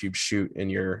that YouTube shoot in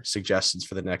your suggestions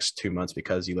for the next 2 months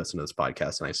because you listen to this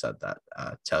podcast and I said that,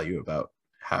 tell you about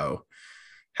how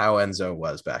Enzo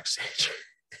was backstage.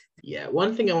 Yeah,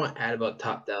 one thing I want to add about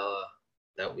Top Dollar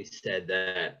that we said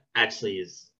that actually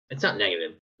it's not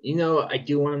negative. I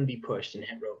do want him to be pushed and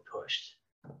Hit Row pushed.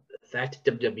 The fact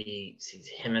that WWE sees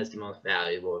him as the most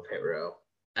valuable of Hit Row,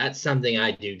 that's something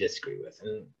I do disagree with.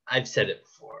 And I've said it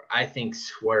before. I think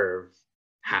Swerve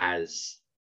has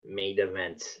main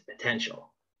event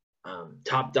potential.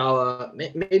 Top Dollar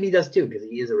maybe he does too, because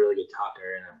he is a really good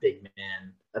talker and a big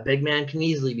man. A big man can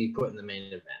easily be put in the main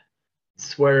event.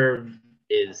 Swerve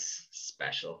is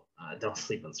special. Don't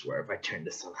sleep on Swerve. I turned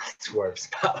this on Swerve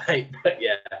spotlight, but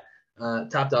yeah.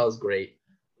 Top Dollar is great.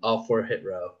 All 4 Hit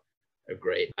Row are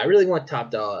great. I really want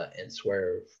Top Dollar and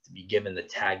Swerve to be given the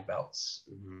tag belts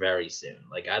very soon.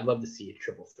 Like, I'd love to see a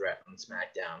triple threat on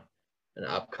SmackDown, an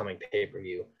upcoming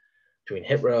pay-per-view between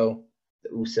Hit Row, the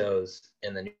Usos,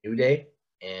 and the New Day.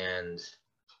 And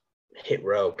Hit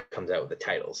Row comes out with the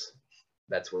titles.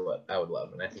 That's what I would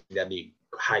love. And I think that'd be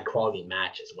a high-quality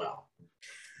match as well.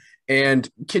 And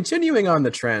continuing on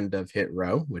the trend of Hit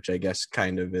Row, which I guess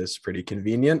kind of is pretty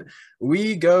convenient,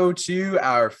 we go to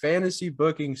our fantasy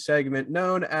booking segment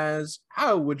known as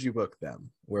How Would You Book Them?,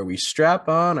 where we strap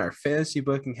on our fantasy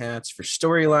booking hats for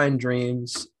storyline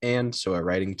dreams, and so a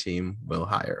writing team will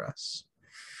hire us.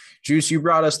 Juice, you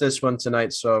brought us this one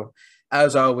tonight, so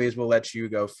as always, we'll let you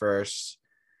go first.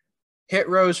 Hit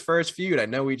Row's first feud, I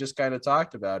know we just kind of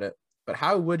talked about it, but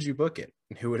how would you book it,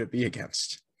 and who would it be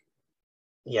against?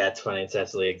 Yeah, it's funny. It's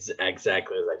actually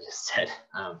exactly as I just said.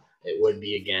 It would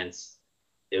be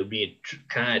a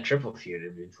kind of triple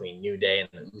feud between New Day and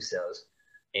the Usos.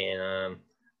 And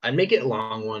I'd make it a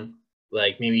long one.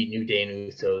 Like, maybe New Day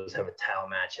and Usos have a title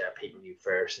match at pay-per-view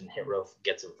first, and Hit Row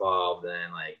gets involved, and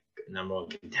then, like, number one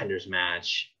contenders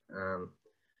match. And,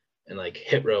 like,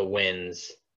 Hit Row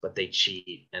wins, but they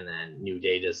cheat, and then New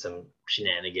Day does some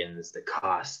shenanigans that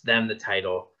cost them the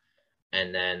title.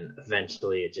 And then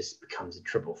eventually it just becomes a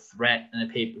triple threat in a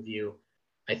pay-per-view.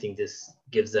 I think this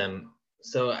gives them,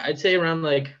 so I'd say around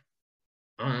like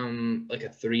a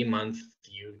 3-month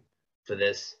feud for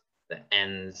this that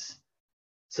ends.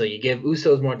 So you give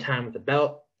Usos more time with the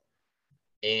belt,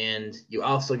 and you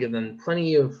also give them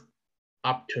plenty of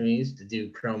opportunities to do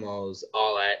promos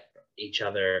all at each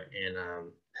other. And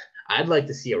I'd like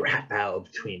to see a rap battle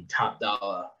between Top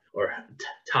Dollar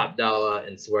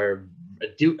and Swerve. A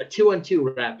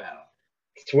 2-on-2 rap battle.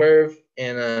 Swerve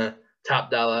and Top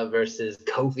Dollar versus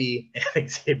Kofi and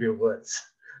Xavier Woods.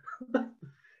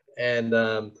 And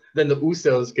then the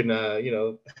Usos can,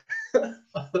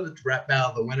 rap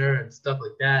battle the winner and stuff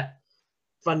like that.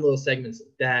 Fun little segments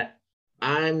like that.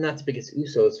 I'm not the biggest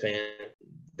Usos fan.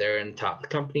 They're in top of the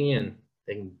company and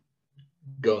they can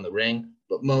go in the ring.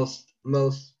 But most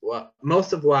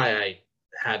of why I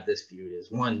have this feud is,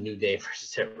 one, New Day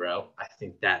versus Hit Row. I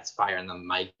think that's fire in the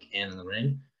mic and in the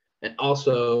ring. And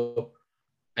also,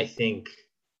 I think,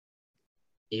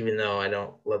 even though I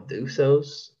don't love the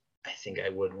Usos, I think I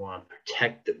would want to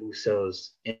protect the Usos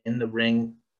in the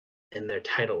ring in their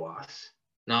title loss.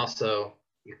 And also,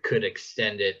 you could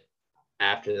extend it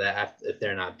after that. If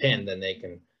they're not pinned, then they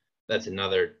can. That's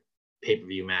another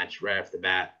pay-per-view match right off the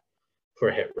bat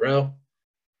for Hit Row.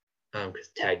 Because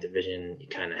tag division, you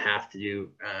kind of have to do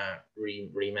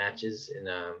rematches and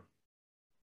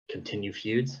continue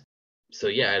feuds. So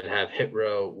yeah, I'd have Hit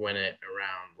Row win it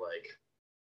around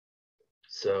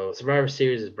so Survivor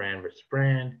Series is brand versus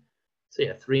brand. So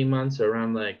yeah, 3 months or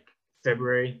around like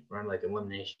February, around like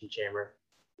Elimination Chamber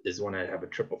is when I'd have a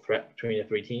triple threat between the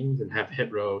 3 teams and have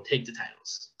Hit Row take the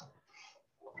titles.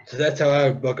 So that's how I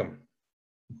would book them.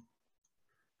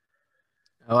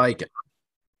 I like it.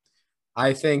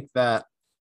 I think that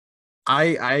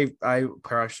I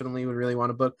personally would really want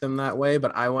to book them that way,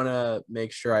 but I want to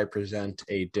make sure I present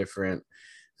a different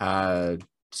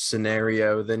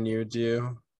scenario than you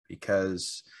do,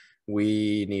 because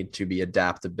we need to be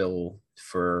adaptable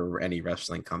for any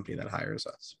wrestling company that hires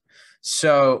us.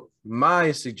 So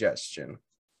my suggestion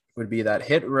would be that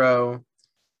Hit Row,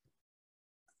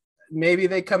 maybe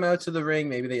they come out to the ring,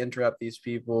 maybe they interrupt these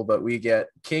people, but we get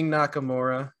King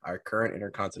Nakamura, our current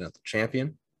Intercontinental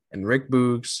Champion, and Rick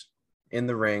Boogs in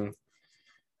the ring.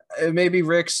 Maybe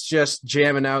Rick's just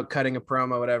jamming out, cutting a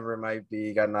promo, whatever it might be.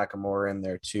 You got Nakamura in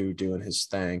there too, doing his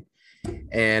thing.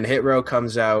 And Hit Row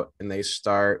comes out and they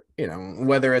start,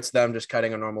 whether it's them just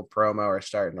cutting a normal promo or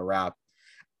starting to rap.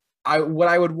 what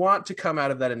I would want to come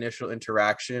out of that initial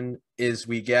interaction is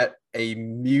we get a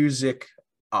music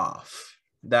off,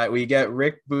 that we get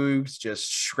Rick Boogs just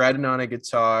shredding on a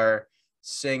guitar,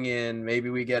 singing. Maybe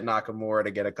we get Nakamura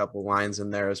to get a couple lines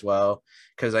in there as well.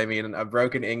 Because I mean, a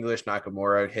broken English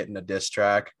Nakamura hitting a diss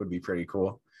track would be pretty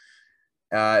cool.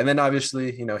 And then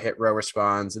obviously, Hit Row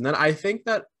responds. And then I think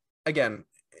that, again,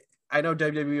 I know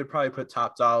WWE would probably put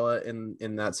Top Dollar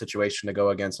in that situation to go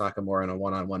against Nakamura in a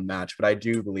one-on-one match, but I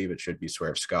do believe it should be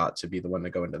Swerve Scott to be the one to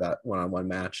go into that one-on-one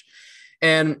match.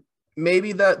 And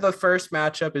maybe the first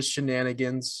matchup is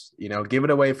shenanigans, give it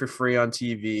away for free on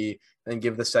TV, then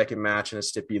give the second match and a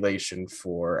stipulation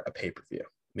for a pay-per-view.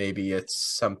 Maybe it's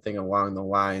something along the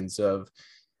lines of,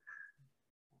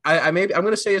 I'm going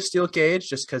to say a steel cage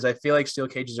just because I feel like steel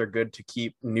cages are good to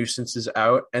keep nuisances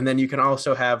out. And then you can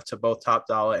also have to both Top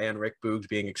Dollar and Rick Boogs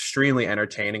being extremely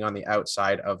entertaining on the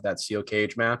outside of that steel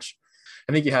cage match.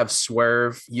 I think you have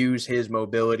Swerve use his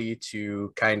mobility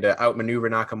to kind of outmaneuver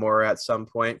Nakamura at some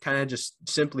point, kind of just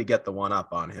simply get the one up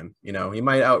on him. He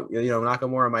might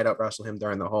Nakamura might out wrestle him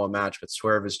during the whole match, but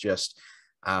Swerve is just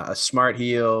a smart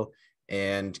heel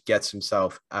and gets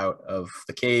himself out of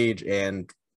the cage and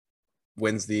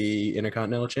wins the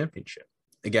Intercontinental Championship.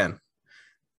 Again,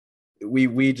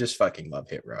 we just fucking love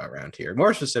Hit Row around here.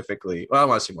 More specifically, well, I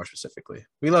want to say more specifically,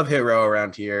 we love Hit Row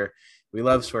around here. We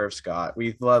love Swerve Scott.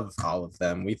 We love all of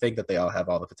them. We think that they all have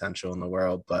all the potential in the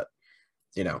world, but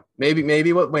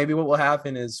maybe what will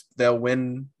happen is they'll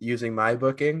win using my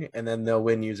booking, and then they'll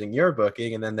win using your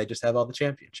booking, and then they just have all the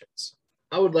championships.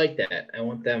 I would like that. I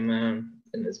want them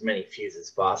in as many feuds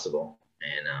as possible,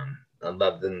 and I'd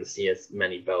love them to see as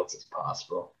many belts as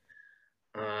possible.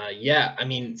 Yeah, I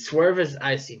mean, Swerve is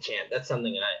IC champ. That's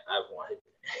something I've wanted.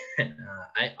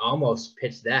 I almost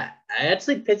pitched that. I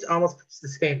actually almost pitched the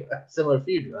same similar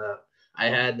feud. I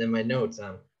had in my notes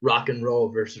rock and roll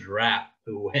versus rap,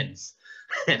 who wins?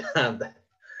 And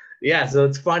yeah, so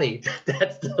it's funny.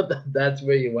 That's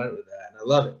where you went with that. And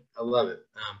I love it.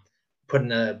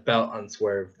 Putting a belt on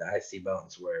Swerve, the IC belt on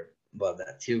Swerve. Love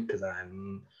that too, because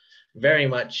I'm very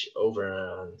much over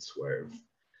on Swerve.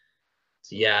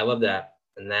 So yeah, I love that.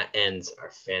 And that ends our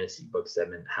fantasy book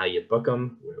segment, How You Book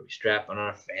 'Em, where we strap on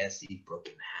our fantasy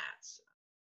booking hats.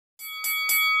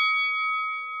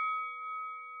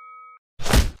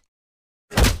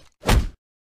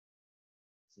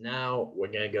 So now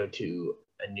we're going to go to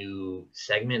a new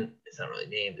segment. It's not really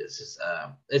named. It's just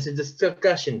it's a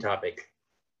discussion topic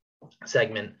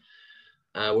segment.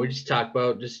 We just talk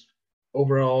about just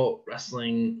overall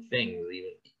wrestling things,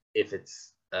 even if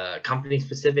it's company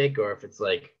specific or if it's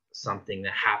like something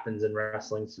that happens in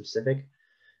wrestling specific.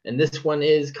 And this one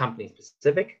is company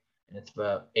specific, and it's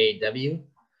about AEW.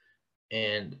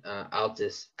 And I'll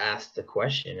just ask the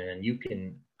question, and you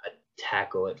can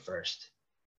tackle it first.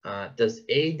 Does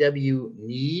AEW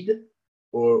need,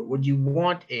 or would you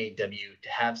want AEW to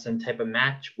have some type of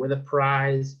match with a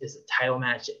prize? Is a title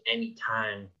match at any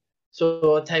time?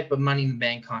 So a type of Money in the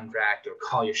Bank contract or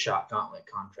Call Your Shot Gauntlet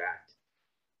contract.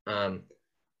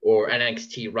 Or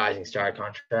NXT Rising Star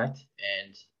contract,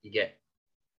 and you get,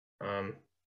 and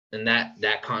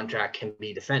that contract can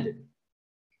be defended.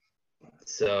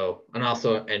 So,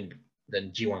 and the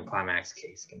G1 Climax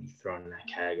case can be thrown in that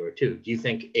category too. Do you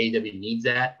think AEW needs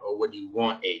that, or would you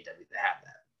want AEW to have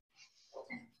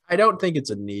that? I don't think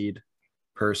it's a need,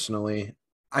 personally.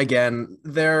 Again,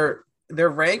 their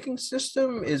ranking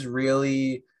system is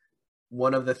really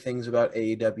one of the things about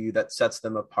AEW that sets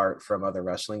them apart from other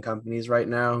wrestling companies right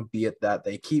now, be it that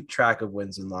they keep track of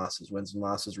wins and losses. Wins and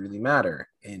losses really matter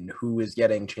in who is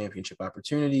getting championship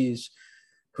opportunities,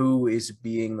 who is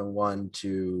being the one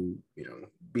to,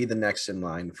 be the next in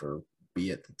line for,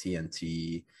 be it the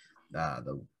TNT,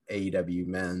 the AEW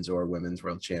men's or women's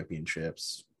world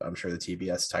championships. I'm sure the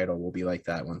TBS title will be like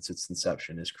that once its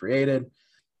inception is created.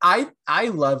 I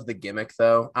love the gimmick,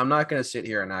 though. I'm not going to sit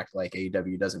here and act like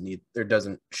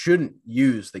AEW shouldn't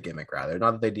use the gimmick, rather.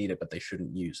 Not that they need it, but they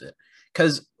shouldn't use it.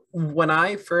 Because when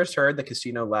I first heard the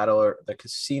casino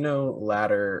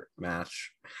ladder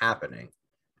match happening,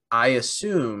 I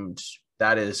assumed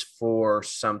that is for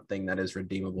something that is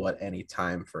redeemable at any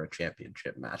time for a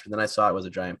championship match. But then I saw it was a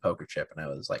giant poker chip, and I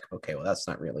was like, okay, well, that's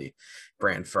not really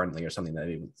brand friendly or something that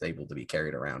is able to be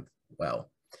carried around well.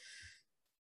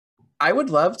 I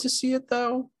would love to see it,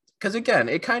 though, because again,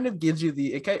 it kind of gives you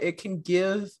it can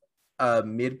give a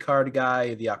mid-card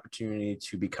guy the opportunity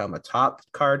to become a top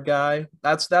card guy.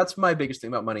 That's my biggest thing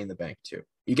about Money in the Bank too.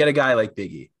 You get a guy like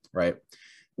Big E, right?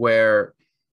 Where,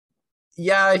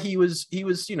 yeah, he was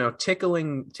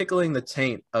tickling the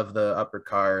taint of the upper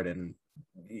card and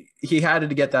he had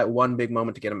to get that one big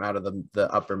moment to get him out of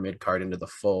the upper mid card into the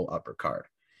full upper card.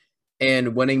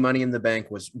 And winning Money in the Bank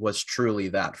was truly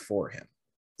that for him.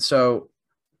 So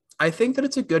I think that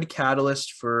it's a good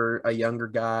catalyst for a younger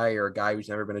guy or a guy who's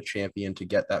never been a champion to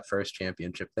get that first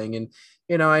championship thing. And,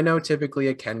 I know typically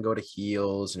it can go to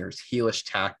heels and there's heelish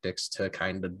tactics to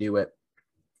kind of do it.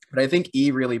 But I think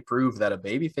E really proved that a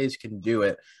babyface can do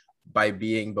it by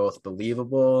being both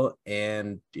believable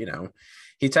and,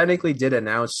 he technically did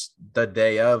announce the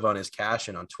day of on his cash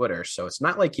in on Twitter. So it's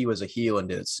not like he was a heel and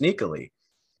did it sneakily.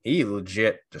 He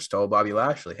legit just told Bobby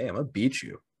Lashley, hey, I'm going to beat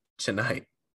you tonight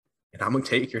and I'm going to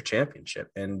take your championship.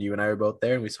 And you and I were both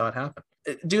there and we saw it happen.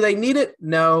 Do they need it?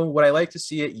 No. Would I like to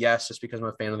see it? Yes, just because I'm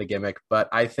a fan of the gimmick. But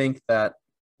I think that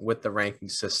with the ranking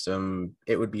system,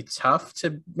 it would be tough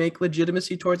to make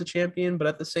legitimacy towards a champion. But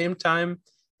at the same time,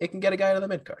 it can get a guy to the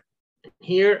mid card.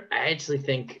 Here, I actually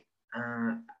think,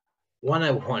 one,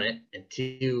 I want it. And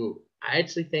two, I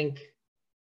actually think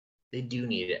they do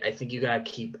need it. I think you got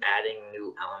to keep adding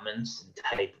new elements and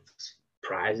type of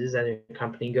prizes as your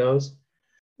company goes.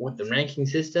 With the ranking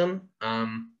system,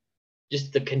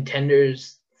 just the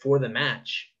contenders for the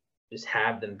match, just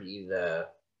have them be the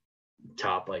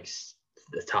top,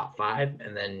 the top 5.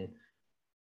 And then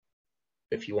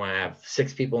if you want to have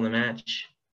 6 people in the match,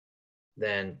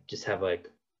 then just have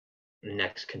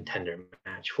next contender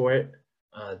match for it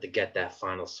to get that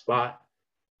final spot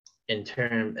and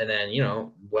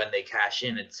then when they cash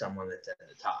in, it's someone that's at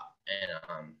the top.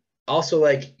 And also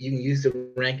you can use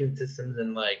the ranking systems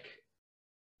and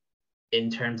in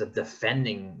terms of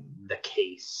defending the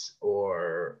case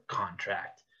or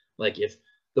contract. If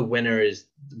the winner is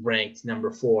ranked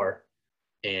number 4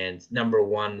 and number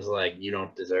 1's you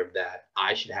don't deserve that,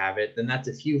 I should have it, then that's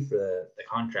a feud for the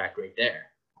contract right there.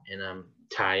 And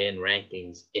tie in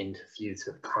rankings into feuds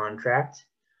of the contract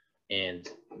and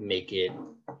make it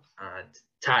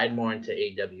tied more into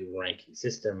AEW ranking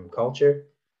system culture.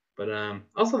 But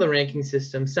also the ranking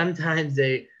system, most of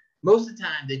the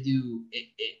time they do it,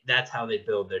 that's how they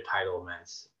build their title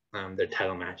events, their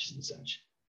title matches and such.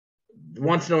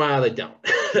 Once in a while they don't.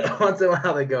 Once in a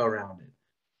while they go around it.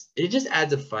 It just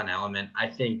adds a fun element.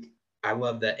 I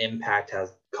love that Impact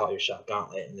has Call Your Shot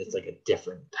Gauntlet, and it's a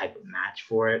different type of match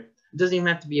for it. It doesn't even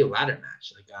have to be a ladder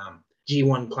match.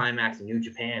 G1 Climax in New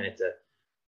Japan, it's a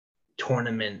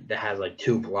tournament that has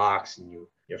 2 blocks, and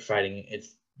you're fighting.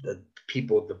 It's the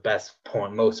people with the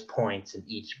most points in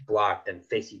each block then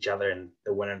face each other, and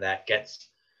the winner of that gets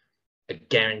a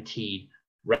guaranteed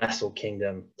Wrestle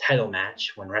Kingdom title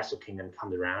match when Wrestle Kingdom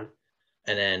comes around.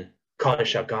 And then Call Your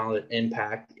Shot Gauntlet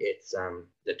Impact, it's the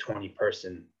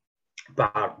 20-person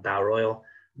battle royal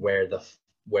where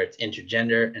it's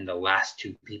intergender, and the last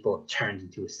 2 people turns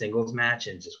into a singles match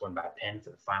and just won by pin for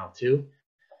the final 2.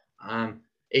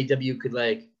 AW could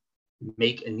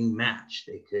make a new match.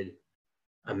 They could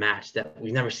a match that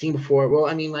we've never seen before. Well,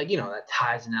 that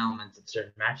ties in elements of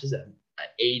certain matches. An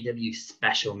AEW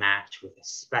special match with a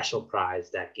special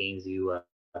prize that gains you a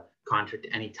contract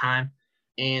at any time.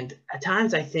 And at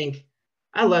times, I think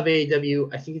I love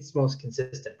AEW. I think it's the most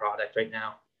consistent product right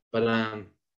now. But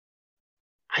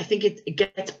I think it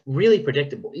gets really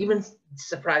predictable. Even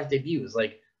surprise debuts.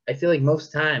 I feel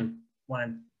most time when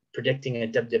I'm predicting a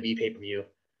WWE pay-per-view,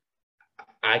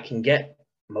 I can get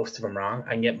most of them wrong.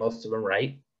 I can get most of them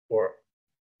right, or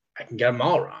I can get them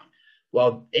all wrong.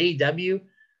 Well, AEW,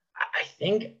 I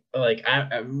think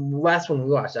last one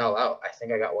we watched All Out, I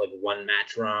think I got 1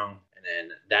 match wrong, and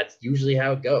then that's usually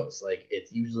how it goes.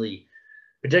 It's usually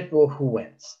predictable who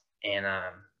wins, and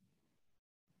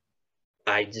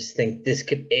I just think this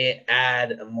could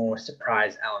add a more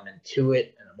surprise element to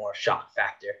it and a more shock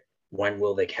factor. When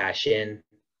will they cash in?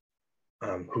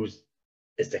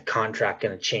 Is the contract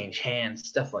going to change hands?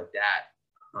 Stuff like that.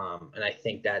 And I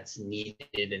think that's needed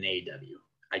in AEW.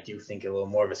 I do think a little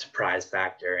more of a surprise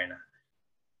factor and a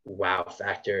wow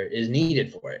factor is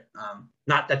needed for it.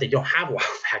 Not that they don't have a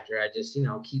wow factor. I just,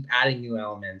 keep adding new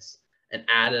elements and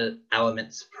add an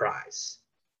element surprise.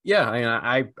 Yeah,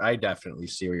 I definitely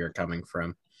see where you're coming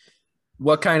from.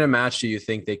 What kind of match do you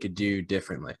think they could do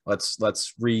differently?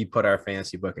 Let's re-put our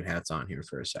fantasy booking hats on here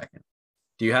for a second.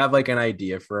 Do you have an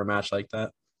idea for a match like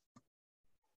that?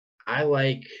 I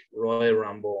like Royal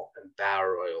Rumble and Battle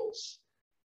Royals.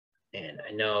 And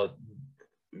I know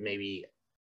maybe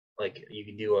you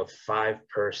could do a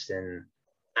 5-person,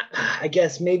 I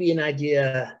guess maybe an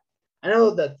idea. I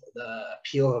know that the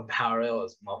appeal of a Battle Royal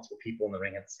is multiple people in the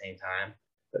ring at the same time,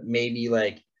 but maybe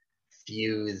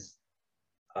fuse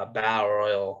a Battle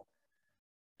Royal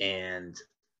and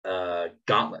a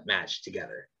gauntlet match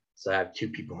together. So I have two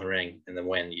people in the ring, and then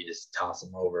when you just toss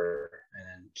them over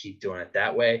and keep doing it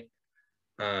that way.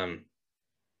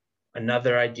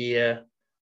 Another idea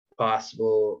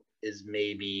possible is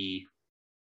maybe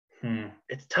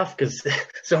it's tough because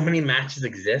so many matches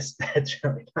exist. It's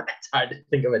hard to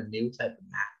think of a new type of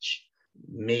match.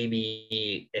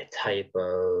 Maybe a type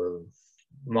of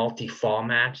multi-fall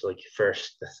match, like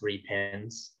first the 3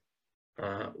 pins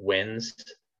wins,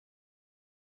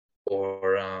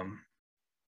 or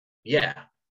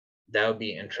that would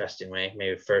be an interesting way.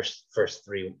 Maybe first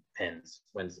 3 pins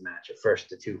wins the match, or first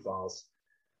to 2 falls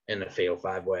in a fatal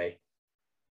 5-way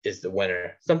is the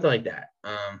winner, something like that.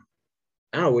 I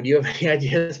don't know. Would you have any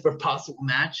ideas for a possible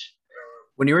match?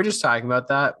 When you were just talking about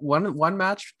that, one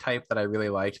match type that I really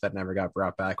liked that never got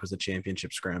brought back was the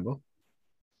championship scramble.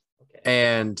 Okay.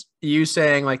 And you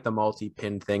saying like the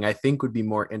multi-pin thing, I think would be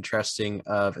more interesting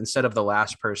of instead of the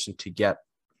last person to get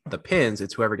the pins,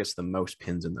 it's whoever gets the most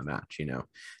pins in the match,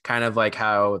 kind of like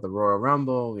how the Royal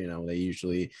Rumble, they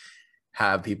usually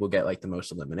have people get like the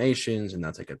most eliminations, and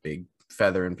that's like a big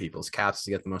feather in people's caps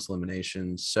to get the most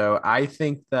eliminations. So I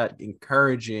think that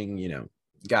encouraging,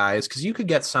 guys, because you could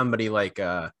get somebody like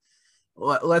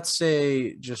let's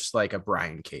say just like a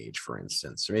Brian Cage, for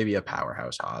instance, or maybe a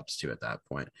Powerhouse Hobbs too at that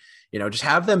point, just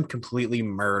have them completely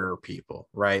murder people,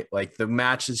 right? Like the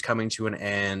match is coming to an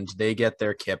end, they get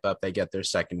their kip up, they get their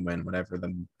second win, whatever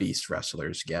the beast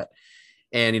wrestlers get.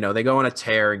 And, they go on a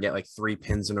tear and get like 3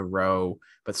 pins in a row,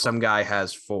 but some guy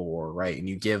has 4, right? And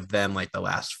you give them like the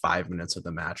last 5 minutes of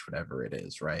the match, whatever it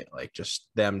is, right? Like just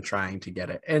them trying to get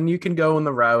it. And you can go in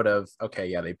the route of, okay,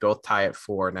 yeah, they both tie at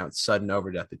 4. Now it's sudden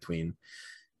overdeath between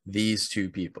these 2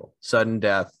 people. Sudden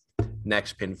death,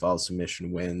 next pinfall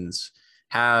submission wins.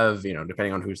 Have,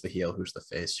 depending on who's the heel, who's the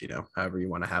face, however you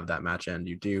want to have that match end,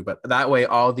 you do. But that way,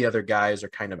 all the other guys are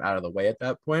kind of out of the way at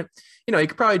that point. You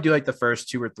could probably do like the first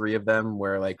 2 or 3 of them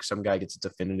where like some guy gets a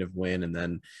definitive win, and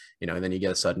then, and then you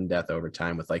get a sudden death over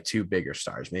time with like 2 bigger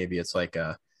stars. Maybe it's like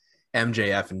a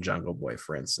MJF and Jungle Boy,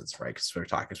 for instance, right? Because we're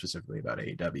talking specifically about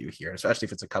AEW here, especially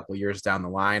if it's a couple years down the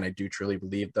line. I do truly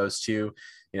believe those 2,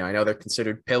 I know they're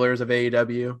considered pillars of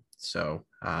AEW. So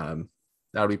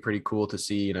that'll be pretty cool to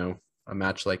see, a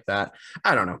match like that.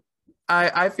 I don't know.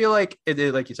 I feel like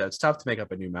like you said, it's tough to make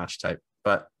up a new match type,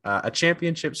 but a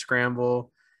championship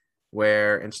scramble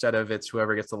where instead of it's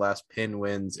whoever gets the last pin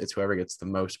wins, it's whoever gets the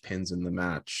most pins in the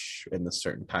match in the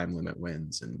certain time limit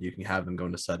wins. And you can have them go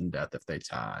into sudden death if they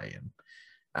tie. And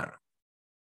I don't know.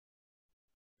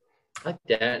 I like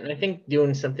that. And I think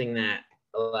doing something that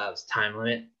allows time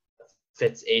limit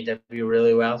fits AEW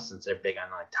really well, since they're big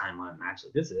on like time limit matches.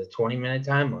 Like, this is a 20-minute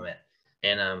time limit.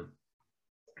 And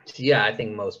so yeah, I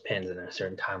think most pins in a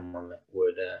certain time limit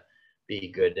would be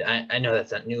good. I know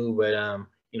that's not new, but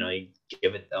you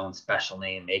give it its own special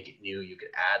name, make it new. You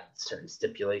could add certain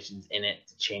stipulations in it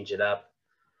to change it up.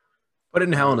 Put it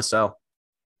in Hell in a Cell.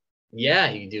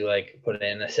 Yeah, you do like put it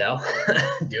in a cell,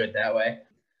 do it that way,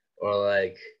 or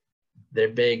like they're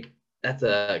big. That's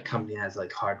a company that has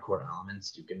like hardcore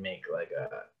elements. You can make like a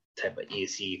type of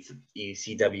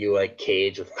ECW like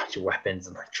cage with a bunch of weapons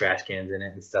and like trash cans in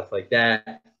it and stuff like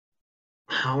that.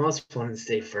 I almost wanted to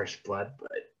say First Blood,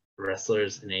 but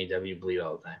wrestlers in AEW bleed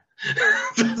all the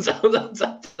time. so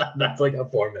that's like a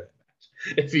 4-minute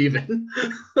match, if even.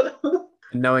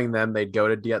 Knowing them, they'd go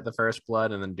to get the First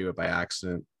Blood and then do it by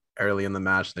accident early in the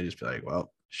match. They'd just be like,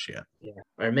 well, shit. Yeah.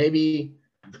 Or maybe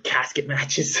casket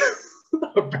matches.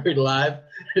 Are buried alive.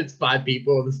 It's 5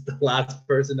 people. This is the last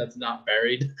person that's not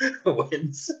buried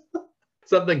wins.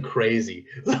 Something crazy.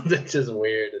 Something just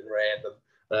weird and random.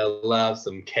 I love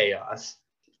some chaos.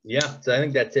 Yeah, so I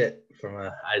think that's it from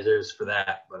Isers for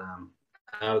that. But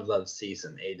I would love to see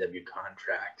some AEW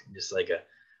contract. Just like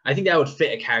I think that would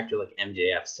fit a character like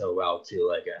MJF so well too.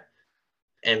 Like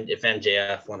and if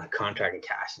MJF won a contract and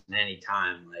cash in any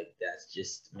time, like that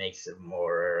just makes it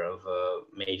more of a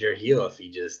major heel if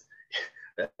he just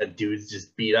a dude's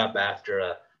just beat up after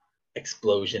a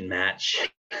explosion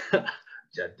match.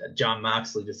 Jon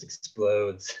Moxley just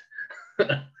explodes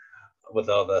with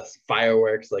all the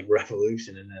fireworks like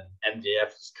Revolution, and then MJF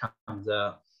just comes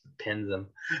out, pins him.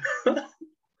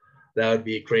 That would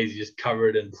be crazy, just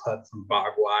covered in blood from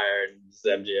barbed wire, and just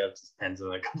MJF just pins him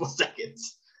in a couple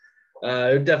seconds.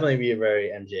 It would definitely be a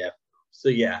very MJF. So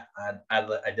yeah, I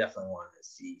definitely want to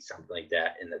see something like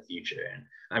that in the future, and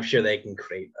I'm sure they can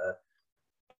create a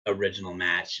original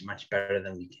match much better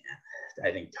than we can.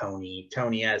 I think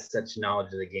Tony has such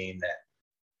knowledge of the game that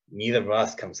neither of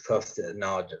us comes close to the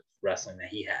knowledge of wrestling that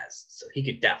he has. So he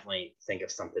could definitely think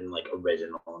of something like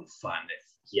original and fun if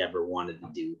he ever wanted to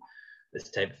do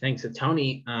this type of thing. So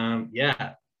Tony,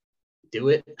 yeah, do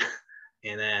it.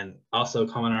 and then also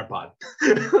come on our pod.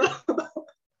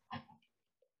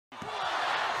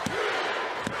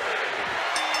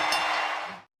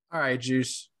 All right,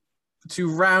 Juice.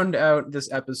 To round out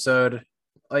this episode,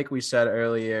 like we said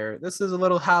earlier, this is a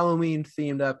little Halloween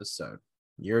themed episode.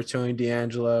 You're Tony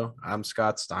D'Angelo. I'm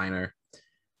Scott Steiner.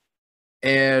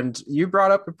 And you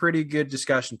brought up a pretty good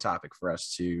discussion topic for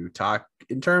us to talk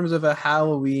in terms of a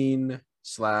Halloween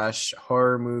 /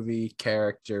 horror movie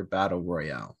character battle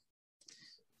royale.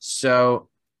 So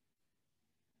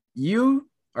you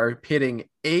are pitting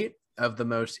 8 of the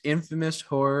most infamous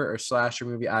horror or slasher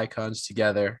movie icons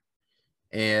together,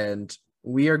 and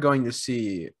we are going to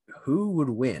see who would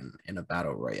win in a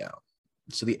battle royale.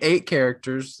 So the 8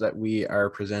 characters that we are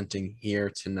presenting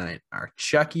here tonight are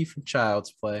Chucky from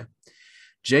Child's Play,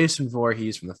 Jason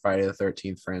Voorhees from the Friday the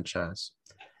 13th franchise,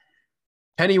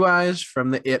 Pennywise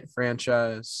from the It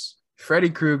franchise,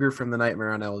 Freddy Krueger from the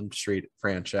Nightmare on Elm Street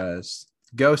franchise,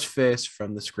 Ghostface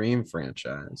from the Scream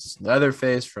franchise,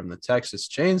 Leatherface from the Texas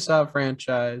Chainsaw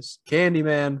franchise,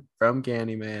 Candyman from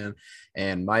Candyman,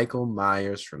 and Michael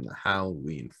Myers from the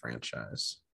Halloween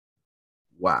franchise.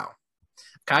 Wow.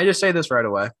 Can I just say this right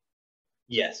away?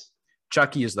 Yes.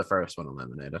 Chucky is the first one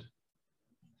eliminated.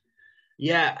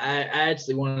 Yeah, I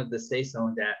actually wanted to say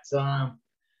something like that. So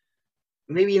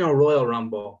maybe, Royal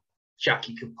Rumble,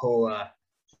 Chucky could pull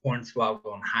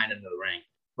Hornswoggle and hide into the ring.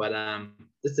 But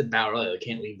this is a battle royal.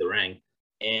 Can't leave the ring.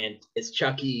 And it's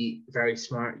Chucky, very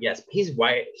smart. Yes, he's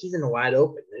in the wide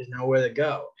open. There's nowhere to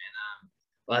go. And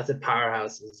lots of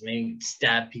powerhouses, maybe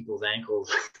stab people's ankles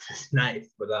with this knife.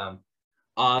 But a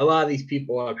lot of these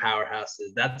people are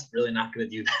powerhouses. That's really not going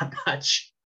to do that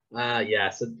much.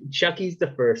 So Chucky's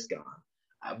the first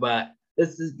gone. But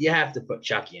you have to put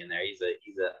Chucky in there. He's an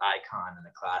icon and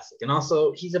a classic. And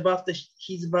also he's about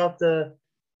to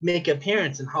make an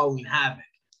appearance in Halloween Havoc.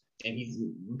 And he's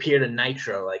appeared in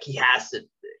Nitro. Like he has to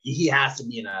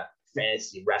be in a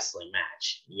fantasy wrestling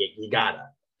match. You gotta.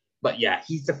 But yeah,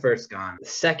 he's the first gone. The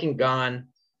second gone,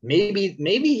 maybe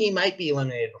he might be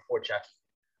eliminated before Chucky.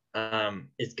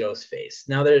 Is Ghostface.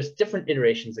 Now there's different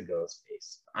iterations of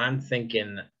Ghostface. I'm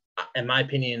thinking, in my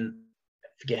opinion, I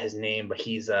forget his name, but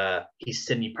he's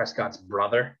Sidney Prescott's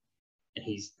brother, and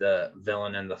he's the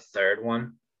villain in the third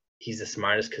one. He's the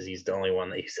smartest because he's the only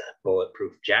one that used a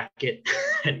bulletproof jacket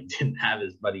and didn't have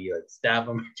his buddy stab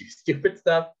him or do stupid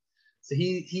stuff. So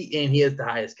he has the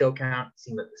highest kill count.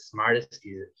 Seemed like the smartest.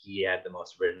 He had the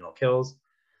most original kills.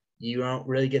 You don't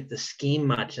really get to scheme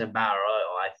much in a battle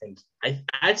royal. I think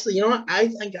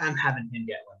I'm having him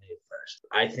get eliminated first.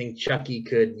 I think Chucky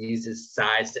could use his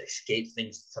size to escape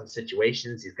some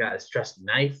situations. He's got his trusty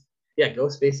knife. Yeah,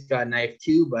 Ghostface got a knife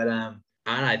too, but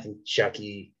I think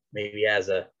Chucky maybe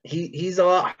he's a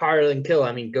lot harder than kill.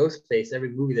 I mean, Ghostface, every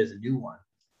movie there's a new one.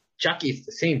 Chucky's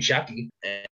the same Chucky,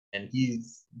 and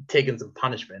he's taking some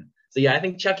punishment. So yeah, I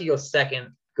think Chucky goes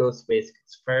second, Ghostface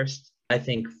goes first. I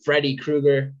think Freddy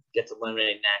Krueger gets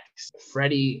eliminated next.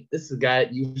 Freddy, this is a guy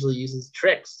that usually uses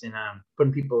tricks and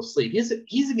putting people to sleep. He's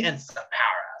against the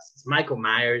powerhouse. It's Michael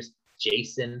Myers,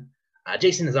 Jason.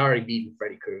 Jason has already beaten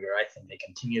Freddy Krueger. I think they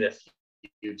continue the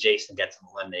feud. Jason gets him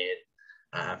eliminated.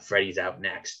 Freddy's out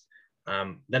next.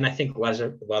 Then I think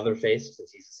Leatherface,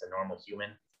 since he's just a normal human.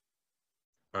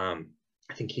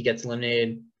 I think he gets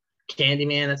eliminated.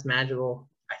 Candyman, that's magical.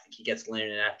 I think he gets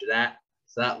eliminated after that.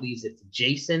 So that leaves it to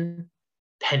Jason,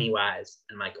 Pennywise,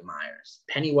 and Michael Myers.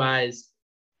 Pennywise,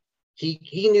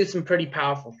 he knew some pretty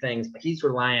powerful things, but he's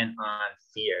reliant on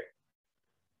fear.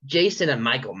 Jason and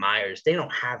Michael Myers, they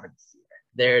don't have any fear.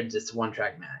 They're just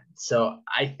one-track mind. So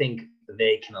I think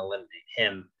they can eliminate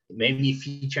him. Maybe if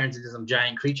he turns into some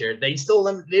giant creature, they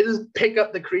just pick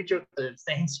up the creature with the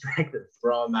same strength and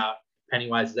throw him out.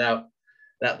 Pennywise is out.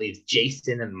 That leaves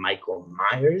Jason and Michael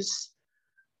Myers.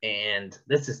 And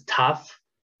this is tough.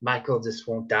 Michael just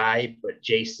won't die, but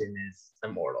Jason is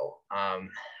immortal.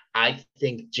 I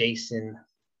think Jason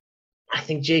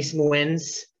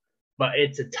wins, but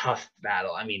it's a tough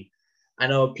battle. I mean, I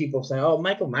know people say, "Oh,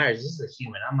 Michael Myers, this is a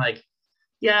human." I'm like,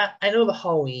 yeah, I know the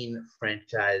Halloween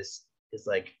franchise is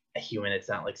like a human. It's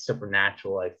not like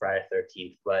supernatural like Friday the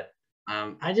 13th, but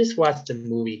I just watched a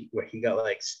movie where he got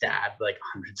like stabbed like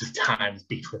hundreds of times,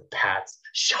 beat with bats,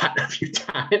 shot a few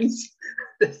times.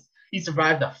 He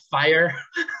survived a fire.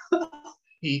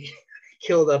 He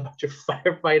killed a bunch of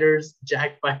firefighters,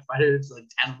 jack firefighters, like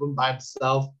 10 of them by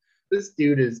himself. This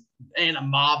dude and a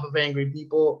mob of angry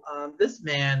people. This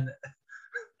man,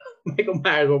 Michael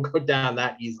Myers, won't go down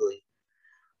that easily.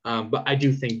 But I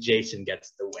do think Jason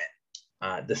gets the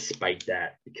win, despite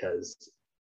that, because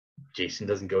Jason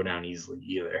doesn't go down easily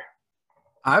either.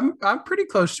 I'm pretty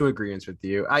close to agreement with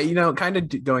you. Kind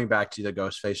of going back to the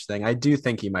Ghostface thing, I do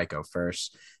think he might go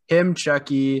first. Him,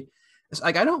 Chucky. It's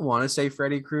like I don't want to say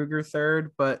Freddy Krueger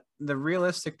third, but the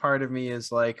realistic part of me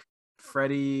is like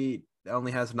Freddy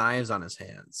only has knives on his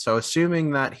hands. So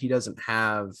assuming that he doesn't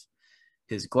have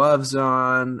his gloves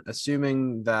on,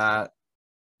 assuming that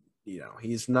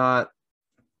he's not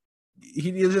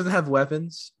he doesn't have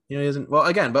weapons. He doesn't. Well,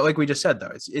 again, but like we just said,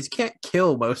 though, it can't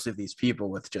kill most of these people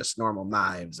with just normal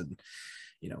knives and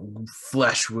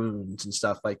flesh wounds and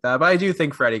stuff like that. But I do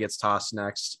think Freddy gets tossed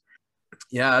next.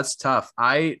 Yeah, that's tough.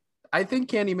 I think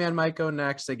Candyman might go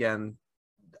next again.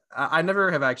 I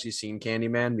never have actually seen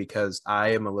Candyman because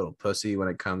I am a little pussy when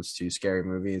it comes to scary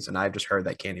movies, and I've just heard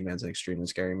that Candyman's an extremely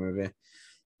scary movie,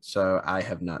 so I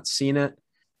have not seen it.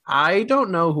 I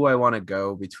don't know who I want to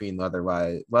go between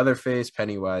Leatherface,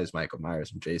 Pennywise, Michael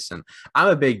Myers, and Jason. I'm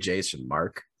a big Jason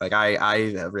mark. Like I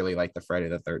really like the Friday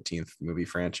the 13th movie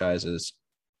franchises.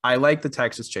 I like the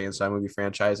Texas Chainsaw movie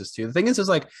franchises too. The thing is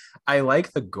like I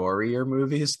like the gorier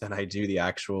movies than I do the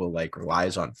actual like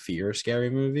relies on fear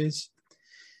scary movies.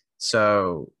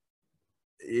 So,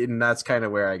 and that's kind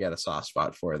of where I get a soft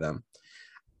spot for them.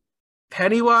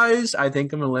 Pennywise, I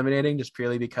think I'm eliminating just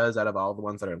purely because out of all the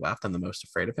ones that are left, I'm the most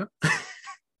afraid of him.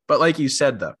 But like you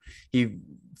said, though, he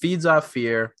feeds off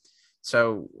fear.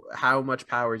 So how much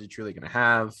power is he truly going to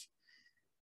have?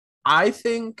 I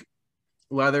think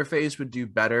Leatherface would do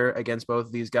better against both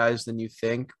of these guys than you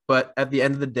think. But at the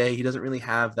end of the day, he doesn't really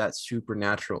have that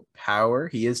supernatural power.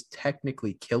 He is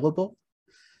technically killable.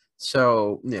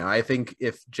 So, I think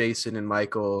if Jason and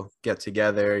Michael get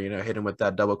together, hit him with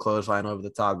that double clothesline over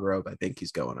the top rope, I think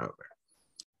he's going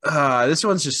over. This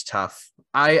one's just tough.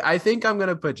 I think I'm going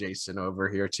to put Jason over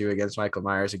here too against Michael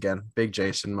Myers again. Big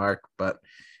Jason mark. But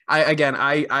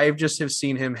I just have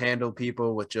seen him handle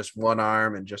people with just one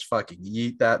arm and just fucking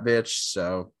yeet that bitch.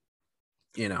 So,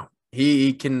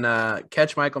 he can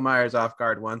catch Michael Myers off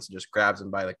guard once and just grabs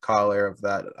him by the collar of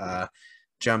that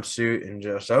jumpsuit and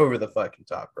just over the fucking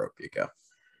top rope you go.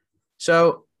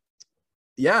 So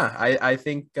yeah, I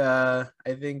think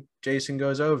Jason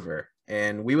goes over,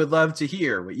 and we would love to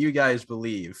hear what you guys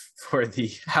believe for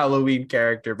the Halloween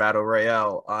character battle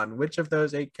royale on which of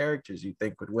those 8 characters you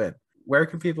think would win. Where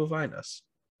can people find us?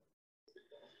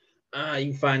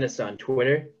 You can find us on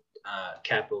Twitter,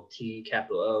 capital T,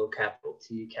 capital O, capital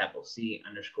T, capital C,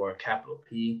 _ capital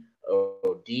P,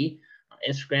 O, D.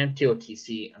 Instagram,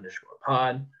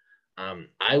 TOTC_pod.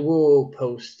 I will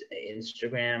post an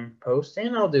Instagram post,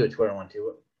 and I'll do a Twitter one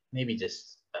too. Maybe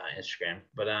just Instagram.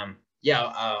 But yeah,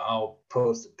 I'll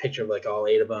post a picture of like all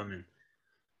 8 of them,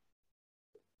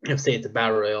 and say it's a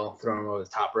battle royale, throw them over the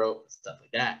top rope, stuff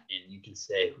like that. And you can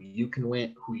say who you can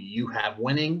win, who you have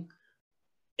winning,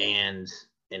 and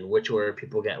in which order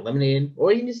people get eliminated,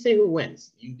 or you can just say who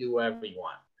wins. You can do whatever you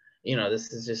want.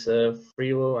 This is just a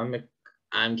free will.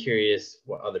 I'm curious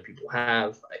what other people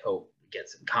have. I hope we get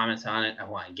some comments on it. I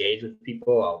want to engage with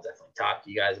people. I'll definitely talk to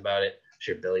you guys about it. I'm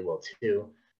sure Billy will too.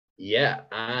 Yeah,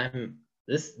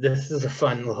 this is a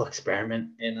fun little experiment,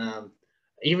 and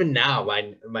even now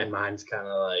my mind's kind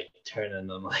of like turning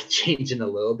and like changing a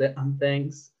little bit on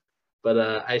things, but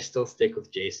I still stick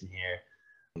with Jason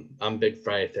here. I'm a big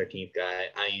Friday 13th guy.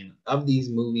 I mean, of these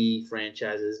movie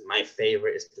franchises, my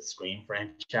favorite is the Scream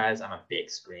franchise. I'm a big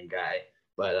Scream guy.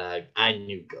 But I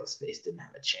knew Ghostface didn't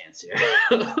have a chance here.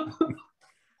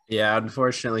 Yeah,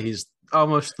 unfortunately, he's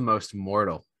almost the most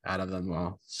mortal out of them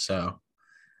all. So,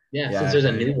 yeah, since there's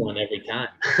a new one every time.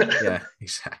 Yeah,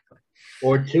 exactly.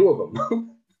 Or 2 of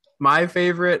them. My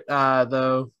favorite,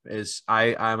 though, is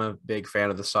I'm a big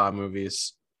fan of the Saw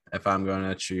movies. If I'm going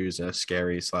to choose a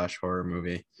scary / horror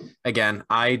movie, again,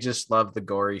 I just love the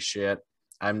gory shit.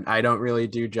 I don't really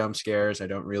do jump scares. I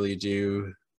don't really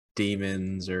do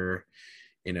demons or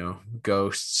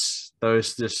ghosts.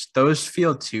 Those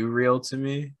feel too real to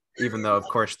me, even though of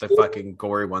course the fucking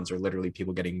gory ones are literally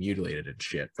people getting mutilated and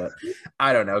shit. But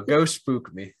I don't know, ghosts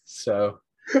spook me. So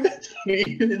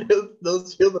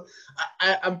those feel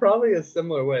I'm probably a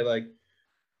similar way,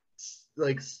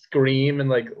 like Scream and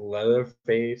like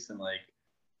Leatherface and like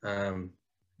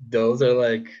those are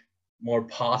like more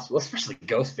possible, especially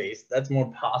Ghostface. That's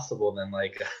more possible than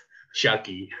like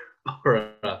Chucky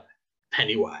or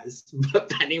Pennywise. But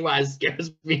Pennywise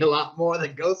scares me a lot more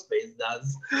than Ghostface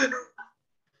does.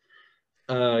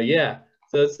 Yeah.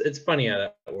 So it's funny how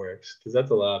that works, because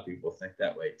that's a lot of people think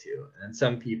that way too. And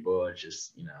some people are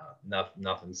just,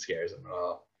 nothing scares them at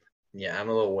all. Yeah, I'm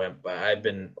a little wimp, but I've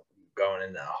been going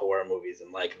into horror movies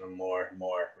and liking them more and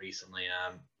more recently.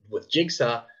 With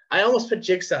Jigsaw, I almost put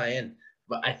Jigsaw in,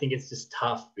 but I think it's just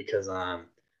tough because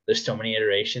there's so many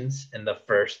iterations, and the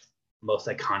first most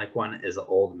iconic one is an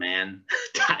old man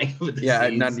dying of a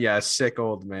disease. Sick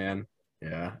old man.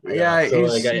 Yeah.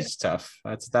 So He's tough.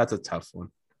 That's a tough one.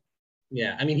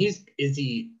 Yeah, I mean, is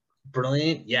he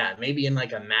brilliant? Yeah, maybe in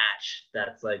like a match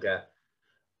that's like a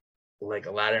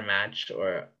ladder match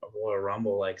or a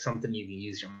rumble, like something you can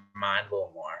use your mind a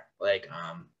little more. Like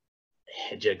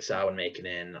Jigsaw would make it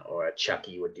in, or a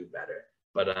Chucky would do better.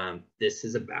 But this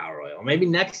is a battle royal. Maybe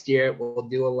next year we'll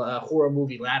do a horror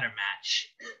movie ladder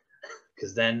match,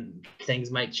 because then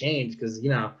things might change. Because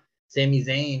Sami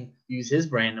Zayn used his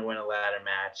brain to win a ladder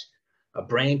match. A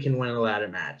brain can win a ladder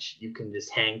match. You can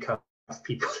just handcuff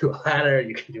people to a ladder.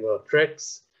 You can do little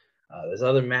tricks. There's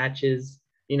other matches.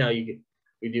 We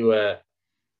do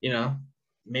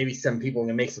maybe some people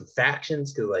can make some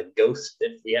factions, because like Ghost,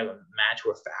 if we have a match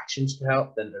where factions can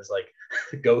help, then there's like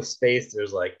Ghost Face,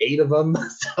 there's like 8 of them,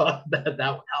 so that would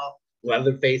help.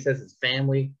 Leatherface has his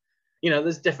family.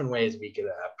 There's different ways we could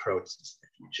approach this in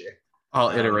the future. All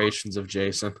iterations of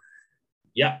Jason.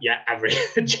 Yeah, every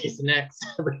Jason X,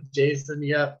 every Jason,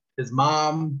 his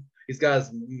mom. He's got his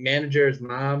manager, his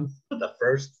mom, the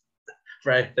first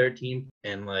Friday 13th,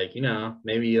 and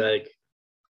maybe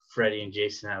Freddy and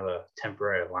Jason have a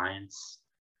temporary alliance,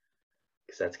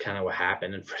 because that's kind of what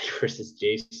happened in Freddy versus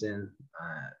Jason.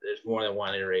 There's more than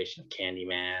one iteration of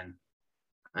Candyman.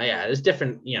 There's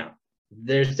different,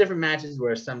 there's different matches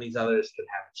where some of these others could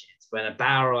have a chance. But in a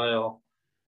battle royal,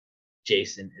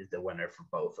 Jason is the winner for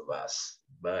both of us.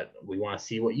 But we want to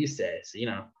see what you say. So,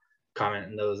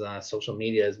 comment in those social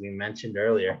media as we mentioned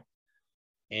earlier.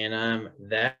 And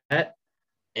that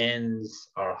ends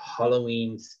our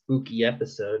Halloween spooky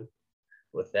episode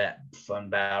with that fun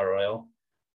battle royal.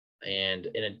 And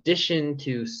in addition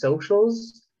to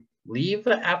socials, leave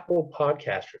an Apple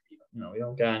Podcast review. We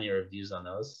don't got any reviews on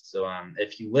those. So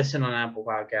if you listen on Apple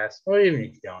Podcasts, or even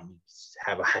if you don't, you just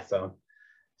have an iPhone,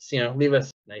 just, leave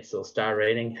us a nice little star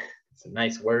rating, some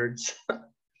nice words.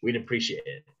 We'd appreciate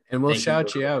it. And we'll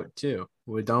shout you out too.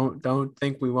 We don't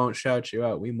think we won't shout you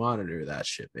out. We monitor that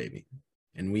shit, baby.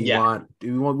 And we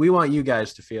want you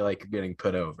guys to feel like you're getting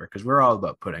put over, because we're all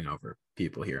about putting over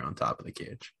people here on Top of the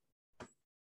Cage.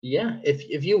 Yeah,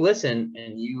 if you listen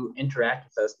and you interact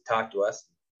with us and talk to us,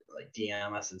 like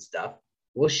DM us and stuff,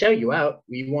 we'll shout you out.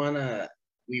 We wanna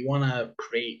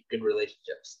create good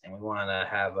relationships, and we wanna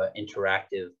have an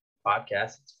interactive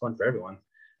podcast. It's fun for everyone,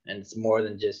 and it's more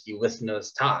than just you listen to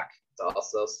us talk. It's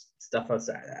also stuff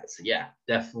outside of that. So yeah,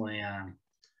 definitely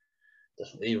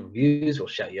leave reviews. We'll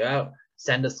shout you out.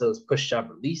 Send us those push job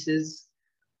releases.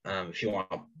 If you want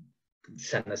to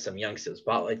send us some Youngster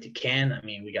Spotlight, you can. I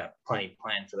mean, we got plenty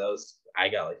planned for those. I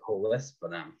got like a whole list,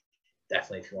 but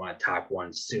definitely if you want to talk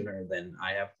one sooner than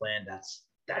I have planned,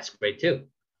 that's great too.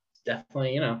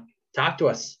 Definitely, talk to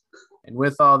us. And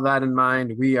with all that in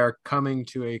mind, we are coming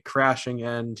to a crashing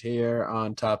end here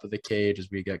on Top of the Cage as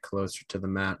we get closer to the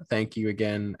mat. Thank you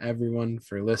again, everyone,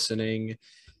 for listening.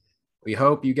 We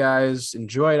hope you guys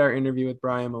enjoyed our interview with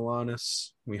Brian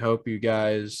Milonas. We hope you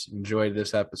guys enjoyed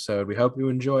this episode. We hope you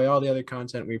enjoy all the other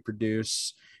content we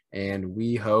produce, and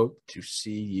we hope to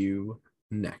see you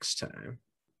next time.